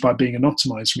disadvantaged by being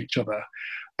anonymised from each other.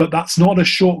 But that's not a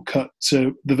shortcut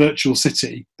to the virtual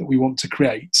city that we want to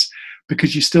create,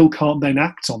 because you still can't then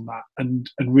act on that and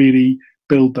really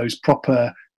build those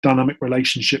proper dynamic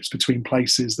relationships between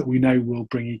places that we know will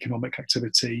bring economic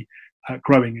activity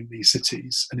growing in these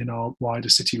cities and in our wider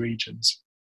city regions.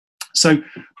 So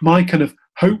my kind of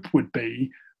hope would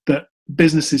be that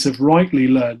businesses have rightly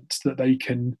learnt that they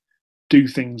can do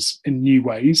things in new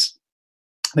ways.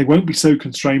 They won't be so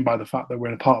constrained by the fact that we're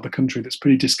in a part of the country that's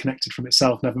pretty disconnected from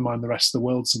itself, never mind the rest of the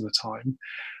world some of the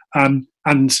time.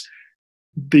 And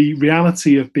the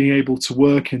reality of being able to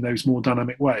work in those more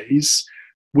dynamic ways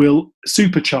will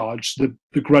supercharge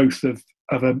the growth of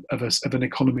an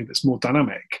economy that's more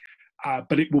dynamic.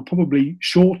 But it will probably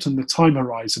shorten the time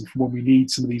horizon for when we need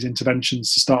some of these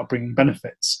interventions to start bringing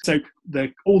benefits. So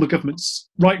all the government's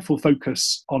rightful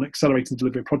focus on accelerating the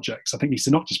delivery of projects, I think, needs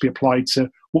to not just be applied to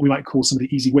what we might call some of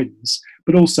the easy wins,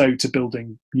 but also to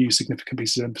building new significant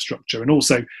pieces of infrastructure, and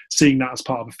also seeing that as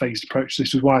part of a phased approach.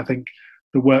 This is why I think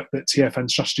the work that TfN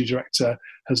Strategy Director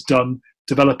has done,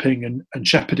 developing and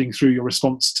shepherding through your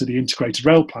response to the integrated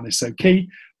rail plan, is so key,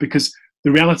 because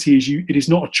the reality is it is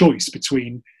not a choice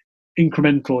between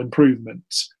incremental improvement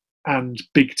and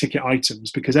big ticket items,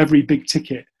 because every big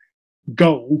ticket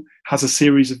goal has a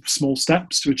series of small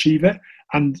steps to achieve it.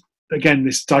 And again,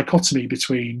 this dichotomy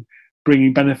between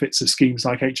bringing benefits of schemes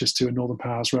like HS2 and Northern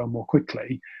Powerhouse Rail more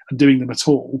quickly and doing them at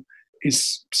all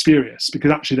is spurious,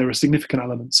 because actually there are significant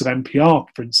elements of MPR,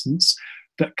 for instance,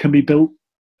 that can be built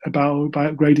by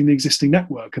upgrading the existing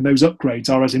network, and those upgrades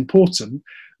are as important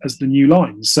as the new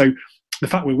lines. So the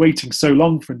fact we're waiting so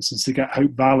long, for instance, to get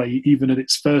Hope Valley, even at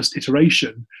its first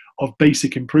iteration of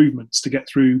basic improvements to get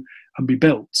through and be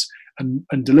built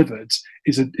and delivered,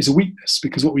 is a weakness,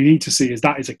 because what we need to see is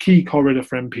that is a key corridor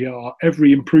for MPR.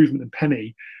 Every improvement and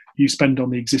penny you spend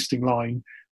on the existing line,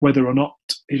 whether or not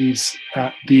it is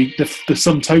the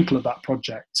sum total of that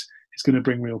project, is going to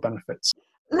bring real benefits.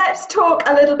 Let's talk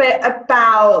a little bit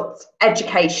about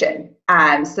education,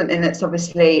 something that's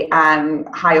obviously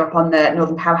high up on the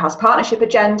Northern Powerhouse Partnership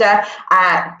agenda,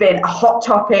 been a hot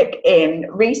topic in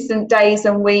recent days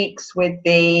and weeks with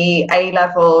the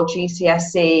A-level,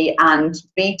 GCSE and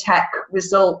BTEC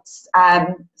results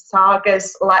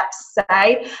sagas, let's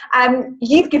say.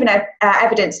 You've given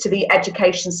evidence to the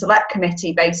Education Select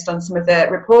Committee based on some of the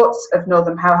reports of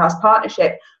Northern Powerhouse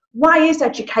Partnership. Why is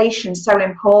education so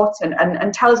important?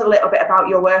 And tell us a little bit about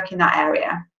your work in that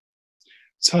area.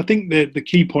 So I think the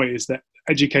key point is that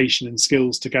education and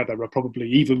skills together are probably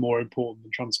even more important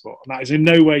than transport. And that is in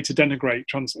no way to denigrate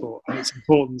transport and its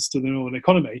importance to the northern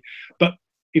economy. But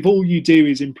if all you do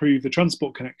is improve the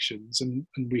transport connections, and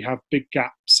we have big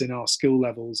gaps in our skill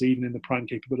levels, even in the prime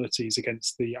capabilities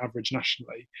against the average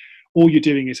nationally, all you're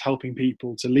doing is helping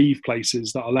people to leave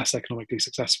places that are less economically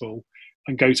successful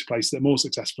and go to places that are more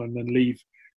successful, and then leave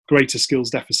greater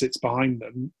skills deficits behind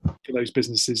them for those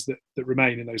businesses that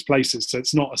remain in those places. So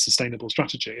it's not a sustainable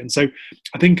strategy. And so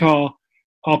I think our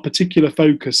particular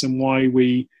focus, and why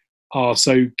we are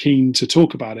so keen to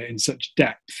talk about it in such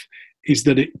depth, is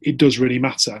that it does really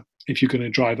matter if you're going to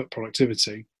drive up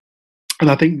productivity. And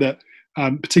I think that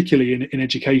particularly in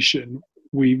education,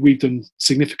 we've done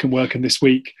significant work, and this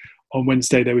week on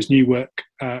Wednesday there was new work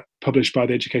published by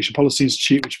the Education Policy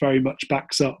Institute, which very much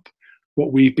backs up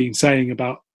what we've been saying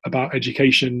about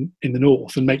education in the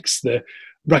north, and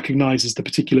recognises the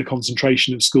particular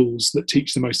concentration of schools that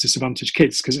teach the most disadvantaged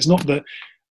kids. Because it's not that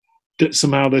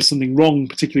somehow there's something wrong,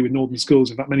 particularly with northern schools.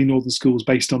 In fact, many northern schools,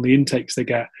 based on the intakes they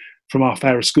get from our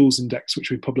Fairer Schools Index,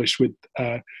 which we published with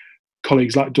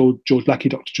colleagues like Dr. George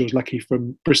Leckie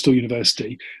from Bristol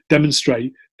University,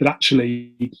 demonstrate that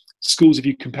actually schools, if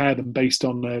you compare them based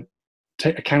on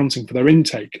accounting for their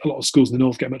intake, a lot of schools in the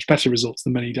north get much better results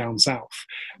than many down south,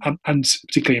 and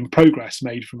particularly in progress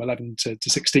made from 11 to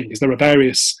 16, because there are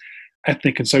various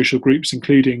ethnic and social groups,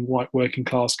 including white working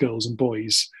class girls and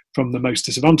boys from the most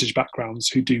disadvantaged backgrounds,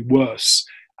 who do worse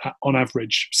on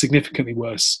average, significantly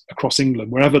worse across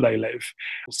England, wherever they live.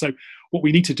 So what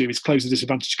we need to do is close the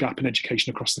disadvantage gap in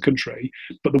education across the country.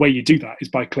 But the way you do that is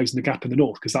by closing the gap in the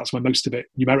north, because that's where most of it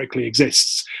numerically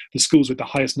exists. The schools with the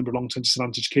highest number of long-term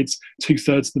disadvantaged kids,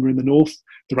 2/3 of them are in the north,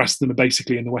 the rest of them are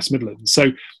basically in the West Midlands. So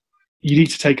you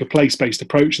need to take a place-based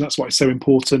approach, and that's why it's so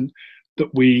important that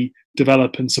we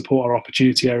develop and support our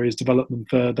opportunity areas, develop them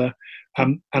further.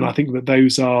 And I think that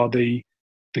those are the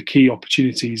key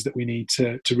opportunities that we need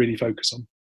to really focus on.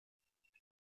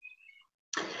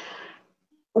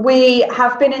 We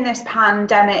have been in this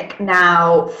pandemic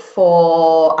now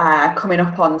for coming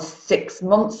up on 6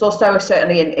 months or so,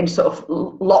 certainly in sort of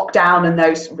lockdown and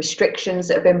those restrictions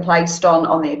that have been placed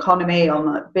on the economy,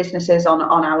 on businesses, on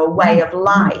our way of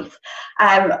life.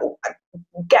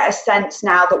 Get a sense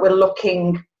now that we're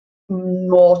looking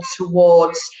more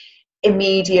towards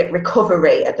immediate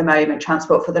recovery at the moment.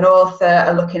 Transport for the North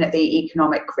are looking at the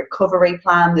economic recovery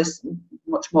plan. There's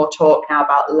much more talk now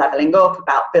about levelling up,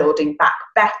 about building back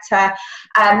better.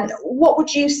 What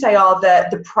would you say are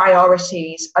the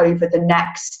priorities over the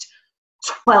next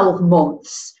 12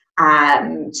 months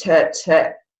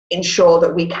to ensure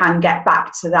that we can get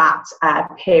back to that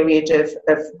period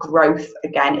of growth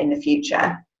again in the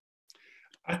future?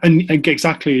 And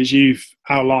exactly as you've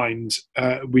outlined,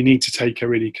 we need to take a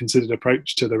really considered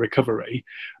approach to the recovery,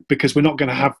 because we're not going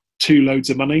to have two loads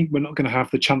of money. We're not going to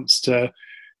have the chance to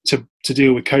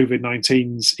deal with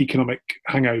COVID-19's economic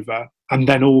hangover and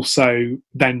then also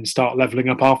start levelling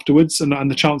up afterwards.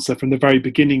 And the Chancellor, from the very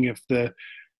beginning of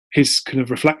his kind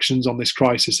of reflections on this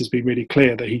crisis, has been really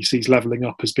clear that he sees levelling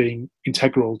up as being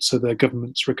integral to the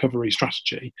government's recovery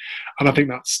strategy. And I think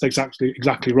that's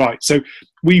exactly right. So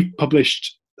we've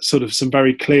published sort of some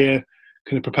very clear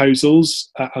kind of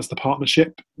proposals as the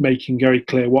partnership, making very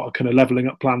clear what a kind of levelling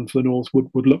up plan for the North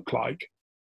would look like.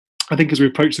 I think as we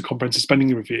approach the comprehensive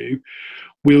spending review,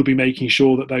 we'll be making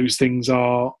sure that those things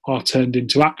are turned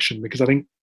into action, because I think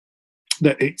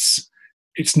that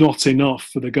it's not enough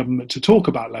for the government to talk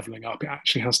about levelling up. It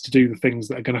actually has to do the things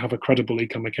that are going to have a credible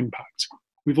economic impact.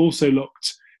 We've also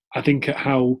looked, I think, at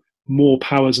how more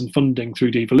powers and funding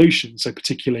through devolution, so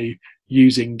particularly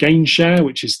using gain share,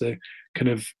 which is the kind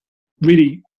of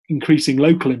really increasing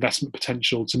local investment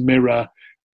potential to mirror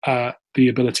the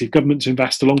ability of government to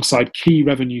invest alongside key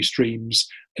revenue streams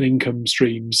and income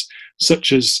streams,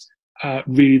 such as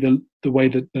really the way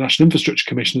that the National Infrastructure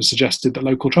Commission has suggested that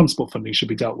local transport funding should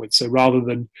be dealt with. So rather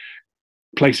than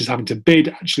places having to bid,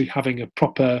 actually having a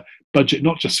proper budget,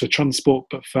 not just for transport,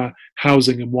 but for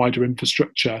housing and wider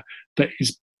infrastructure that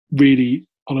is really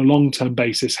on a long-term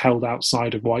basis held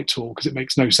outside of Whitehall, because it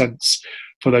makes no sense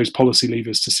for those policy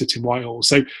levers to sit in Whitehall.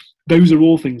 So those are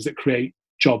all things that create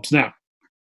jobs now.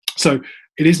 So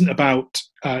it isn't about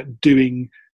doing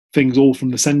things all from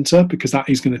the centre, because that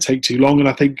is going to take too long. And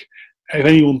I think if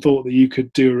anyone thought that you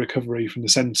could do a recovery from the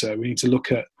centre, we need to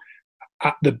look at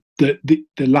the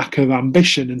lack of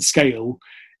ambition and scale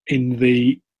in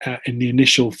the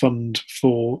initial fund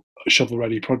for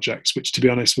shovel-ready projects, which, to be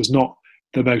honest, was not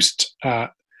the most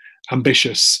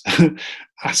ambitious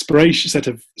aspiration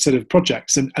set of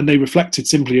projects, and they reflected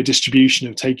simply a distribution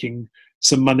of taking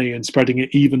some money and spreading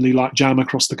it evenly like jam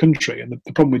across the country. And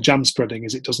the problem with jam spreading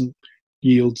is it doesn't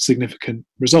yield significant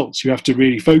results. You have to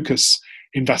really focus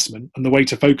investment, and the way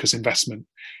to focus investment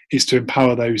is to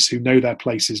empower those who know their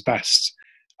places best.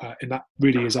 And that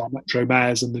really is our metro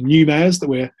mayors and the new mayors that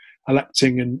we're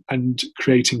electing and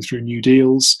creating through new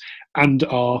deals, and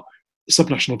our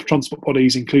subnational transport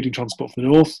bodies, including Transport for the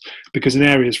North, because in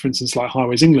areas, for instance, like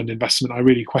Highways England investment, I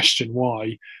really question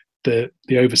why the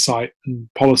oversight and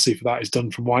policy for that is done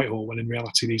from Whitehall, when in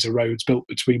reality these are roads built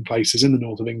between places in the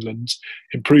north of England,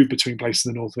 improved between places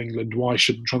in the north of England. Why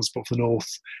shouldn't Transport for the North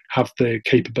have the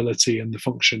capability and the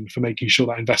function for making sure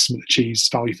that investment achieves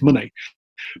value for money?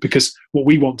 Because what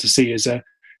we want to see is a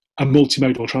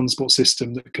multimodal transport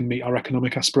system that can meet our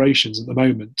economic aspirations. At the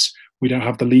moment, we don't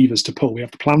have the levers to pull. We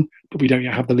have the plan, but we don't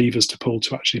yet have the levers to pull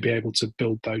to actually be able to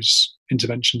build those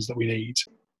interventions that we need.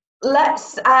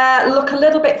 Let's look a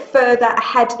little bit further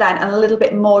ahead then, and a little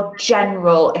bit more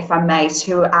general, if I may,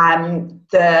 to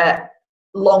the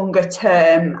longer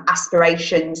term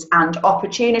aspirations and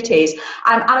opportunities.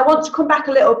 And I want to come back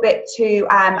a little bit to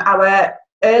our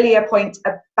earlier point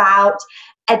about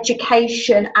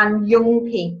education and young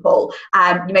people.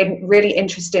 You made a really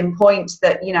interesting point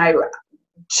that, you know,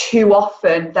 too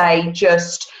often they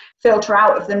just filter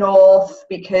out of the north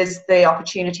because the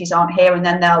opportunities aren't here, and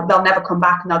then they'll never come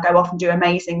back, and they'll go off and do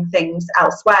amazing things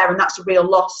elsewhere, and that's a real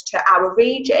loss to our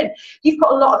region. You've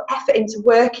put a lot of effort into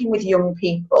working with young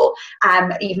people,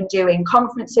 even doing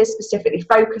conferences specifically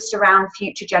focused around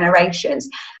future generations.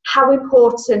 How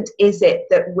important is it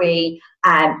that we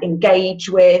engage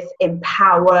with,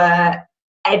 empower,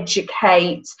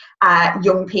 educate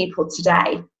young people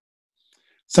today?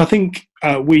 So I think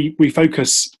we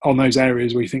focus on those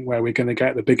areas we think where we're going to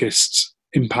get the biggest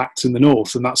impact in the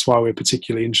north, and that's why we're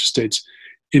particularly interested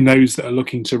in those that are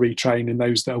looking to retrain and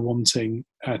those that are wanting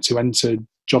to enter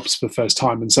jobs for the first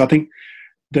time. And so I think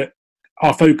that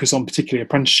our focus on particularly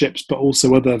apprenticeships, but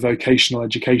also other vocational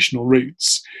educational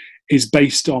routes, is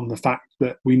based on the fact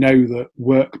that we know that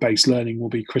work-based learning will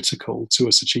be critical to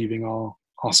us achieving our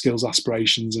skills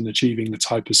aspirations and achieving the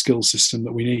type of skills system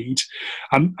that we need.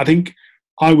 I think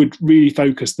I would really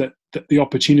focus that the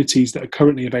opportunities that are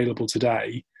currently available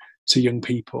today to young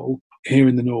people here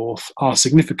in the north are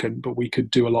significant, but we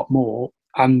could do a lot more.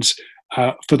 And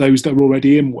for those that are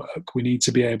already in work, we need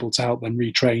to be able to help them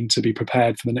retrain to be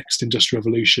prepared for the next industrial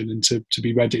revolution and to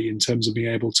be ready in terms of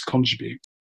being able to contribute.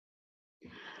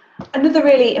 Another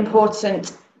really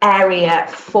important area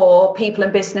for people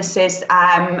and businesses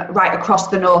right across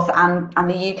the North and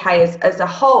the UK as a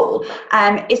whole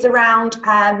is around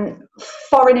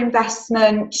foreign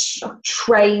investment,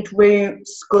 trade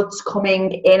routes, goods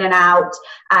coming in and out,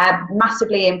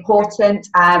 massively important.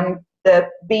 The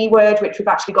B word, which we've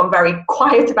actually gone very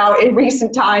quiet about in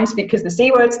recent times because the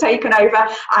C word's taken over,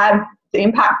 the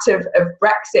impact of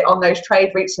Brexit on those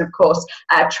trade routes, and of course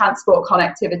transport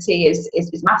connectivity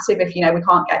is massive. If we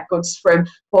can't get goods from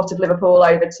Port of Liverpool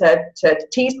over to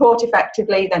Teesport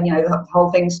effectively, then the whole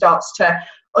thing starts to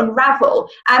unravel.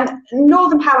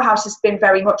 Northern Powerhouse has been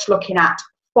very much looking at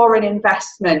foreign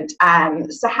investment.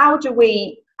 So how do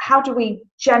we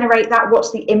generate that?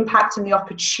 What's the impact and the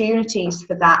opportunities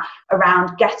for that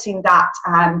around getting that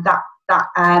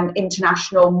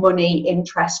international money,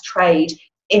 interest, trade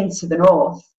into the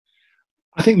North?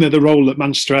 I think that the role that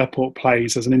Manchester Airport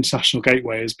plays as an international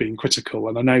gateway has been critical,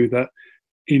 and I know that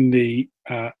in the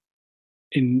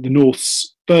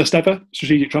North's first ever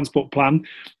strategic transport plan,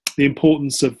 the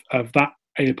importance of that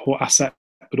airport asset,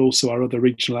 but also our other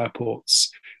regional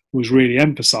airports, was really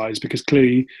emphasised, because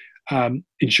clearly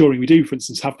ensuring we do, for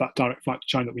instance, have that direct flight to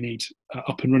China that we need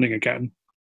up and running again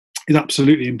is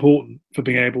absolutely important for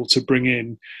being able to bring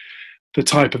in the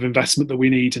type of investment that we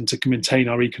need and to maintain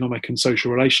our economic and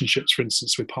social relationships, for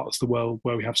instance, with parts of the world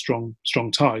where we have strong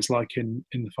ties, like in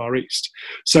the Far East.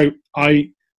 So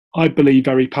I believe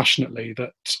very passionately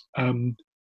that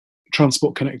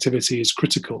transport connectivity is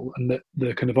critical, and that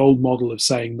the kind of old model of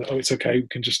saying that, it's okay, we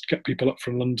can just get people up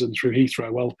from London through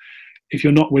Heathrow. Well, if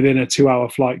you're not within a 2-hour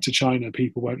flight to China,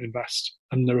 people won't invest.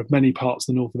 And there are many parts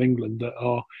of the north of England that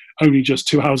are only just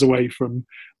 2 hours away from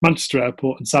Manchester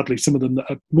Airport, and sadly some of them that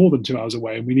are more than 2 hours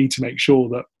away. And we need to make sure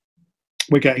that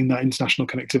we're getting that international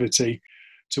connectivity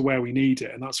to where we need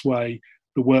it. And that's why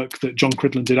the work that John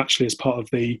Cridland did actually as part of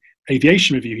the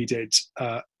aviation review he did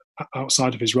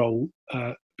outside of his role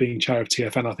being chair of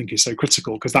TfN, I think is so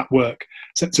critical, because that work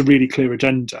sets a really clear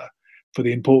agenda for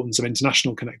the importance of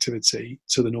international connectivity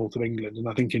to the north of England. And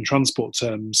I think in transport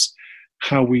terms,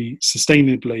 how we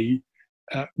sustainably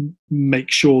make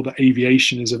sure that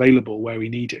aviation is available where we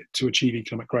need it to achieve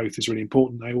economic growth is really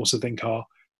important. I also think our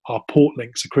port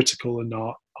links are critical, and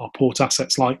our port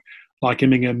assets like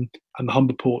Immingham and the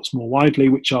Humber ports more widely,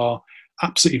 which are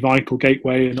absolutely vital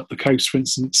gateway, and up the coast, for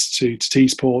instance, to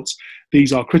Teesport.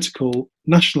 These are critical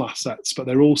national assets, but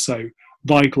they're also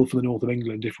vital for the north of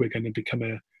England if we're going to become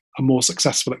a more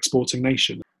successful exporting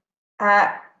nation. I'm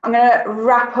going to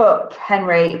wrap up,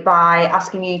 Henri, by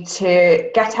asking you to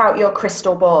get out your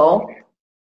crystal ball,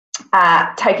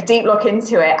 take a deep look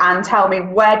into it, and tell me,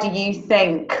 where do you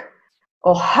think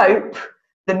or hope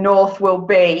the North will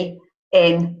be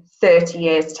in 30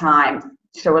 years' time?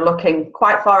 So we're looking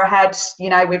quite far ahead.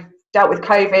 We've dealt with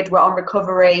COVID, we're on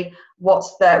recovery.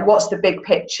 What's the big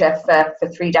picture for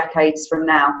 3 decades from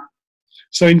now?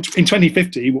 So in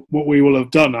 2050, what we will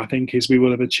have done, I think, is we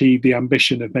will have achieved the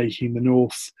ambition of making the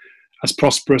North as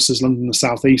prosperous as London, the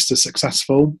South East, as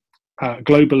successful,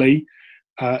 globally,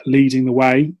 leading the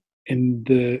way in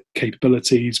the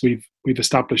capabilities we've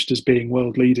established as being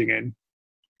world leading in.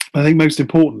 I think most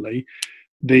importantly,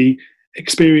 the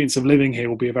experience of living here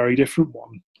will be a very different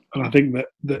one. And I think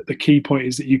that the key point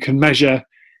is that you can measure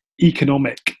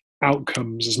economic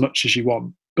outcomes as much as you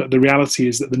want, but the reality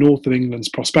is that the north of England's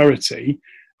prosperity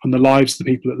and the lives of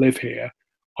the people that live here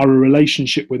are a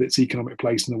relationship with its economic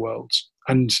place in the world.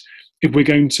 And if we're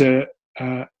going to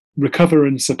recover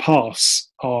and surpass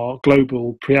our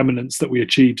global preeminence that we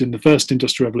achieved in the first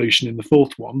industrial revolution, in the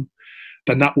fourth one,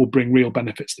 then that will bring real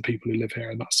benefits to people who live here.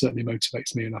 And that certainly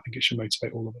motivates me, and I think it should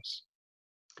motivate all of us.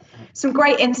 Some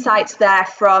great insights there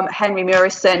from Henri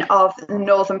Murison of the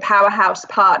Northern Powerhouse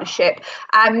Partnership.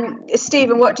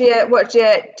 Stephen, what do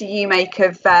you make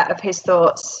of his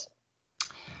thoughts?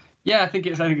 Yeah, I think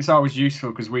it's always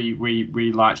useful, because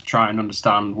we like to try and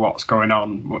understand what's going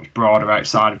on much broader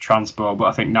outside of transport. But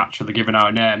I think naturally, given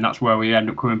our name, that's where we end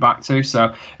up coming back to.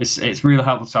 So it's really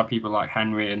helpful to have people like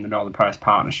Henri and the Northern Paris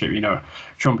Partnership,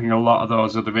 trumping a lot of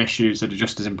those other issues that are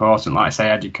just as important. Like I say,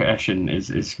 education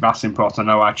is vastly important.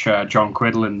 I know our chair, John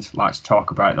Cridland, likes to talk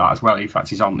about that as well. In fact,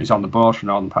 he's on the board for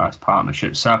Northern Paris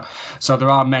Partnership. So there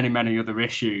are many other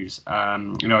issues,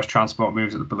 as transport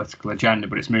moves up the political agenda,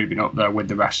 but it's moving up there with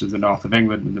the rest of the north of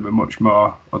England, and there are much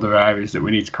more other areas that we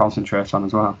need to concentrate on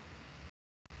as well.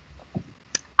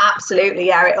 Absolutely,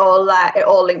 yeah. It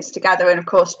all links together, and of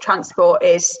course, transport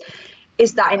is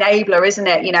that enabler, isn't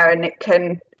it? And it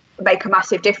can make a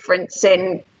massive difference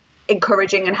in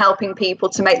encouraging and helping people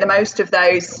to make the most of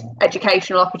those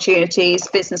educational opportunities,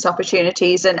 business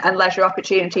opportunities, and leisure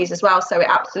opportunities as well. So it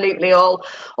absolutely all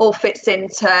fits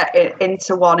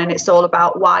into one, and it's all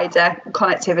about wider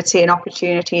connectivity and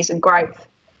opportunities and growth.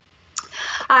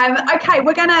 Okay,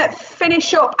 we're going to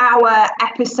finish up our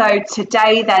episode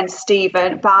today then,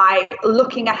 Stephen, by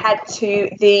looking ahead to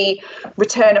the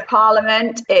return of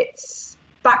Parliament. It's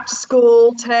back to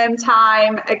school, term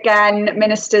time. Again,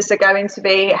 ministers are going to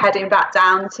be heading back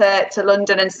down to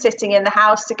London and sitting in the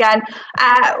House again.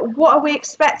 What are we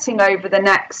expecting over the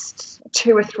next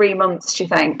 2 or 3 months, do you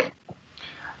think?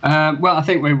 Well, I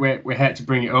think we hate to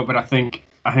bring it up, but I think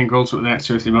ultimately the next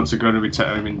 2 or 3 months are going to be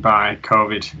determined by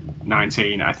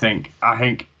COVID-19. I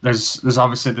think there's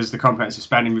the comprehensive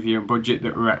spending review and budget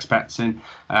that we're expecting.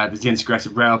 There's the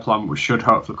integrated rail plan, which should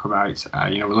hopefully come out.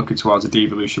 We're looking towards a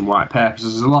devolution white paper. So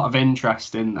there's a lot of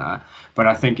interest in there. But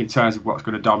I think in terms of what's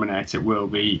going to dominate, it will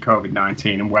be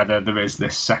COVID-19 and whether there is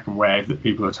this second wave that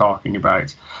people are talking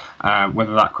about.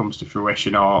 Whether that comes to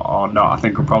fruition or not, I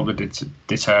think will probably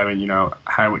determine,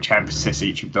 how much emphasis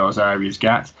each of those areas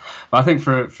get. But I think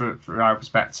for our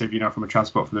perspective, from a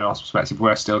Transport for the North perspective,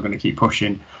 we're still going to keep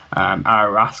pushing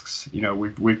our asks.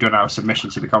 We've done our submission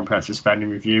to the comprehensive spending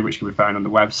review, which can be found on the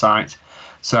website.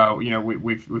 So,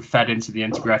 we've fed into the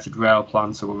integrated rail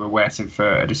plan, so we're waiting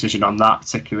for a decision on that,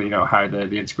 particularly, how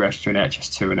the integration between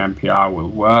HS2 and NPR will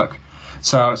work.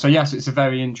 So yes, it's a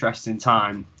very interesting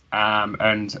time,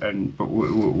 but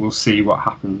we'll see what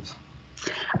happens.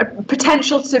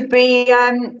 Potential to be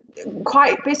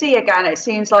quite busy again. It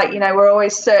seems like we're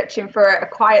always searching for a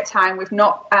quiet time. We've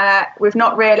not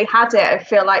really had it. I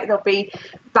feel like they'll be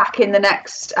back in the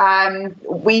next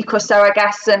week or so, I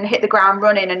guess, and hit the ground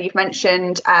running. And you've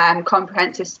mentioned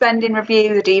comprehensive spending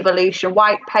review, the devolution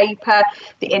white paper,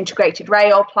 the integrated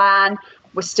rail plan.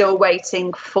 We're still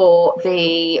waiting for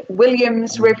the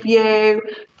Williams review.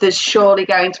 There's surely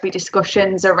going to be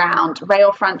discussions around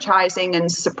rail franchising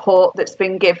and support that's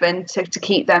been given to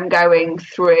keep them going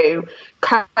through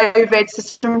COVID. So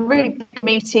some really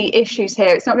meaty issues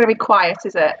here. It's not going to be quiet,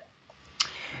 is it?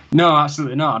 No,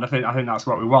 absolutely not. And I think that's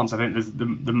what we want. I think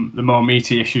the more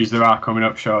meaty issues there are coming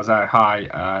up shows how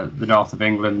high the north of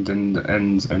England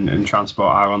and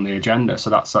transport are on the agenda. So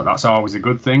that's always a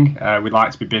good thing. We'd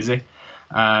like to be busy.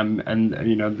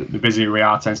 The busier we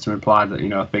are tends to imply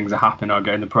that things are happening or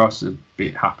getting the process of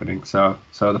it happening. So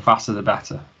the faster the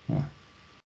better. Yeah.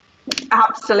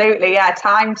 Absolutely, yeah.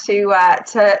 Time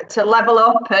to level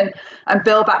up and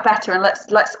build back better, and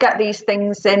let's get these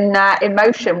things in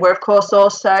motion. We're of course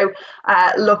also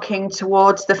looking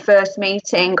towards the first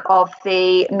meeting of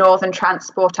the Northern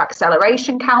Transport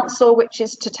Acceleration Council, which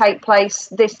is to take place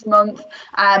this month,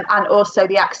 and also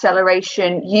the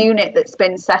acceleration unit that's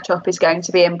been set up is going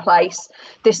to be in place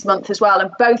this month as well.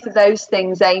 And both of those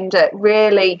things aimed at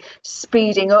really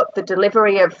speeding up the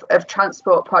delivery of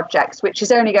transport projects, which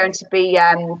is only going to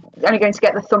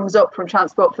get the thumbs up from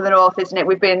Transport for the North, isn't it?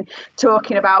 We've been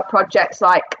talking about projects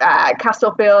like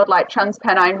Castlefield, like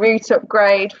Transpennine route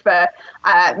upgrade for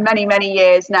many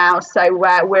years now. So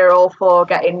we're all for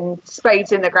getting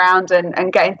spades in the ground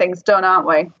and getting things done, aren't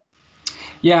we?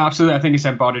 Yeah, absolutely. I think it's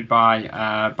embodied by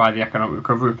the economic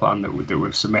recovery plan that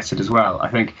we've submitted as well. I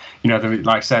think like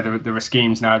I said, there are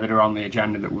schemes now that are on the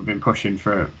agenda that we've been pushing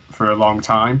for a long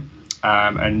time.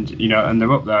 And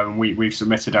they're up there, and we've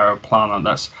submitted our plan on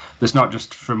that's not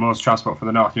just from us, Transport for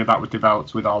the North. That was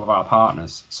developed with all of our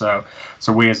partners. So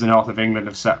we as the North of England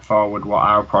have set forward what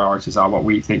our priorities are, what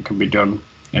we think can be done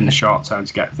in the short term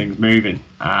to get things moving.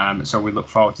 So we look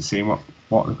forward to seeing what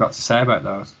they've got to say about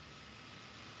those.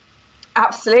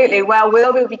 Absolutely. Well,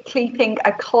 we'll be keeping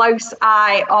a close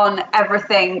eye on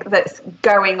everything that's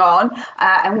going on,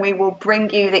 and we will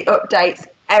bring you the updates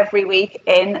every week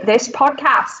in this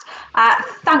podcast.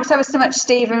 Thanks ever so much,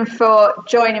 Stephen, for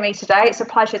joining me today. It's a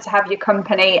pleasure to have your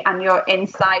company and your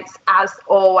insights as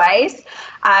always.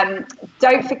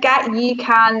 Don't forget, you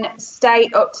can stay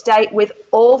up to date with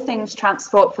all things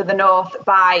Transport for the North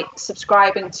by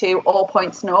subscribing to All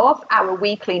Points North, our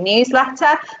weekly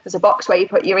newsletter. There's a box where you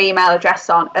put your email address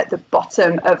on at the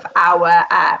bottom of our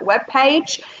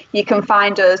webpage. You can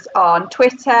find us on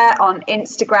Twitter, on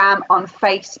Instagram, on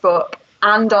Facebook,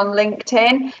 and on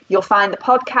LinkedIn. You'll find the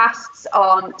podcasts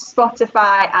on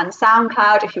Spotify and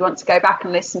SoundCloud if you want to go back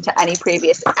and listen to any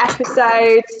previous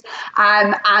episodes.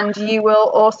 And you will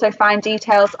also find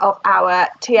details of our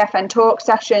TFN talk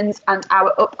sessions and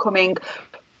our upcoming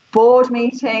board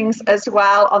meetings as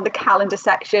well on the calendar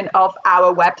section of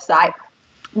our website.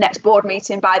 Next board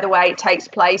meeting, by the way, takes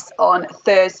place on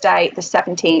Thursday, the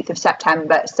 17th of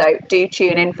September. So do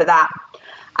tune in for that.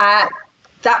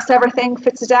 That's everything for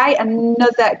today.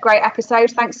 Another great episode.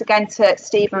 Thanks again to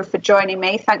Stephen for joining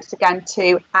me. Thanks again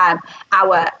to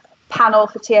our panel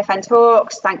for TFN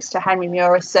Talks. Thanks to Henri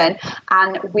Murison.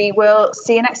 And we will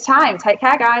see you next time. Take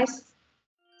care, guys.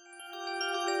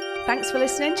 Thanks for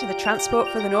listening to the Transport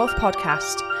for the North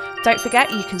podcast. Don't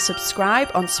forget you can subscribe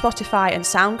on Spotify and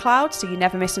SoundCloud so you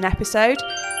never miss an episode.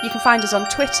 You can find us on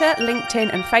Twitter,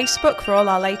 LinkedIn and Facebook for all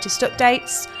our latest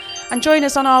updates. And join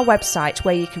us on our website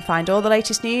where you can find all the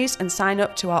latest news and sign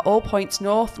up to our All Points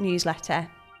North newsletter.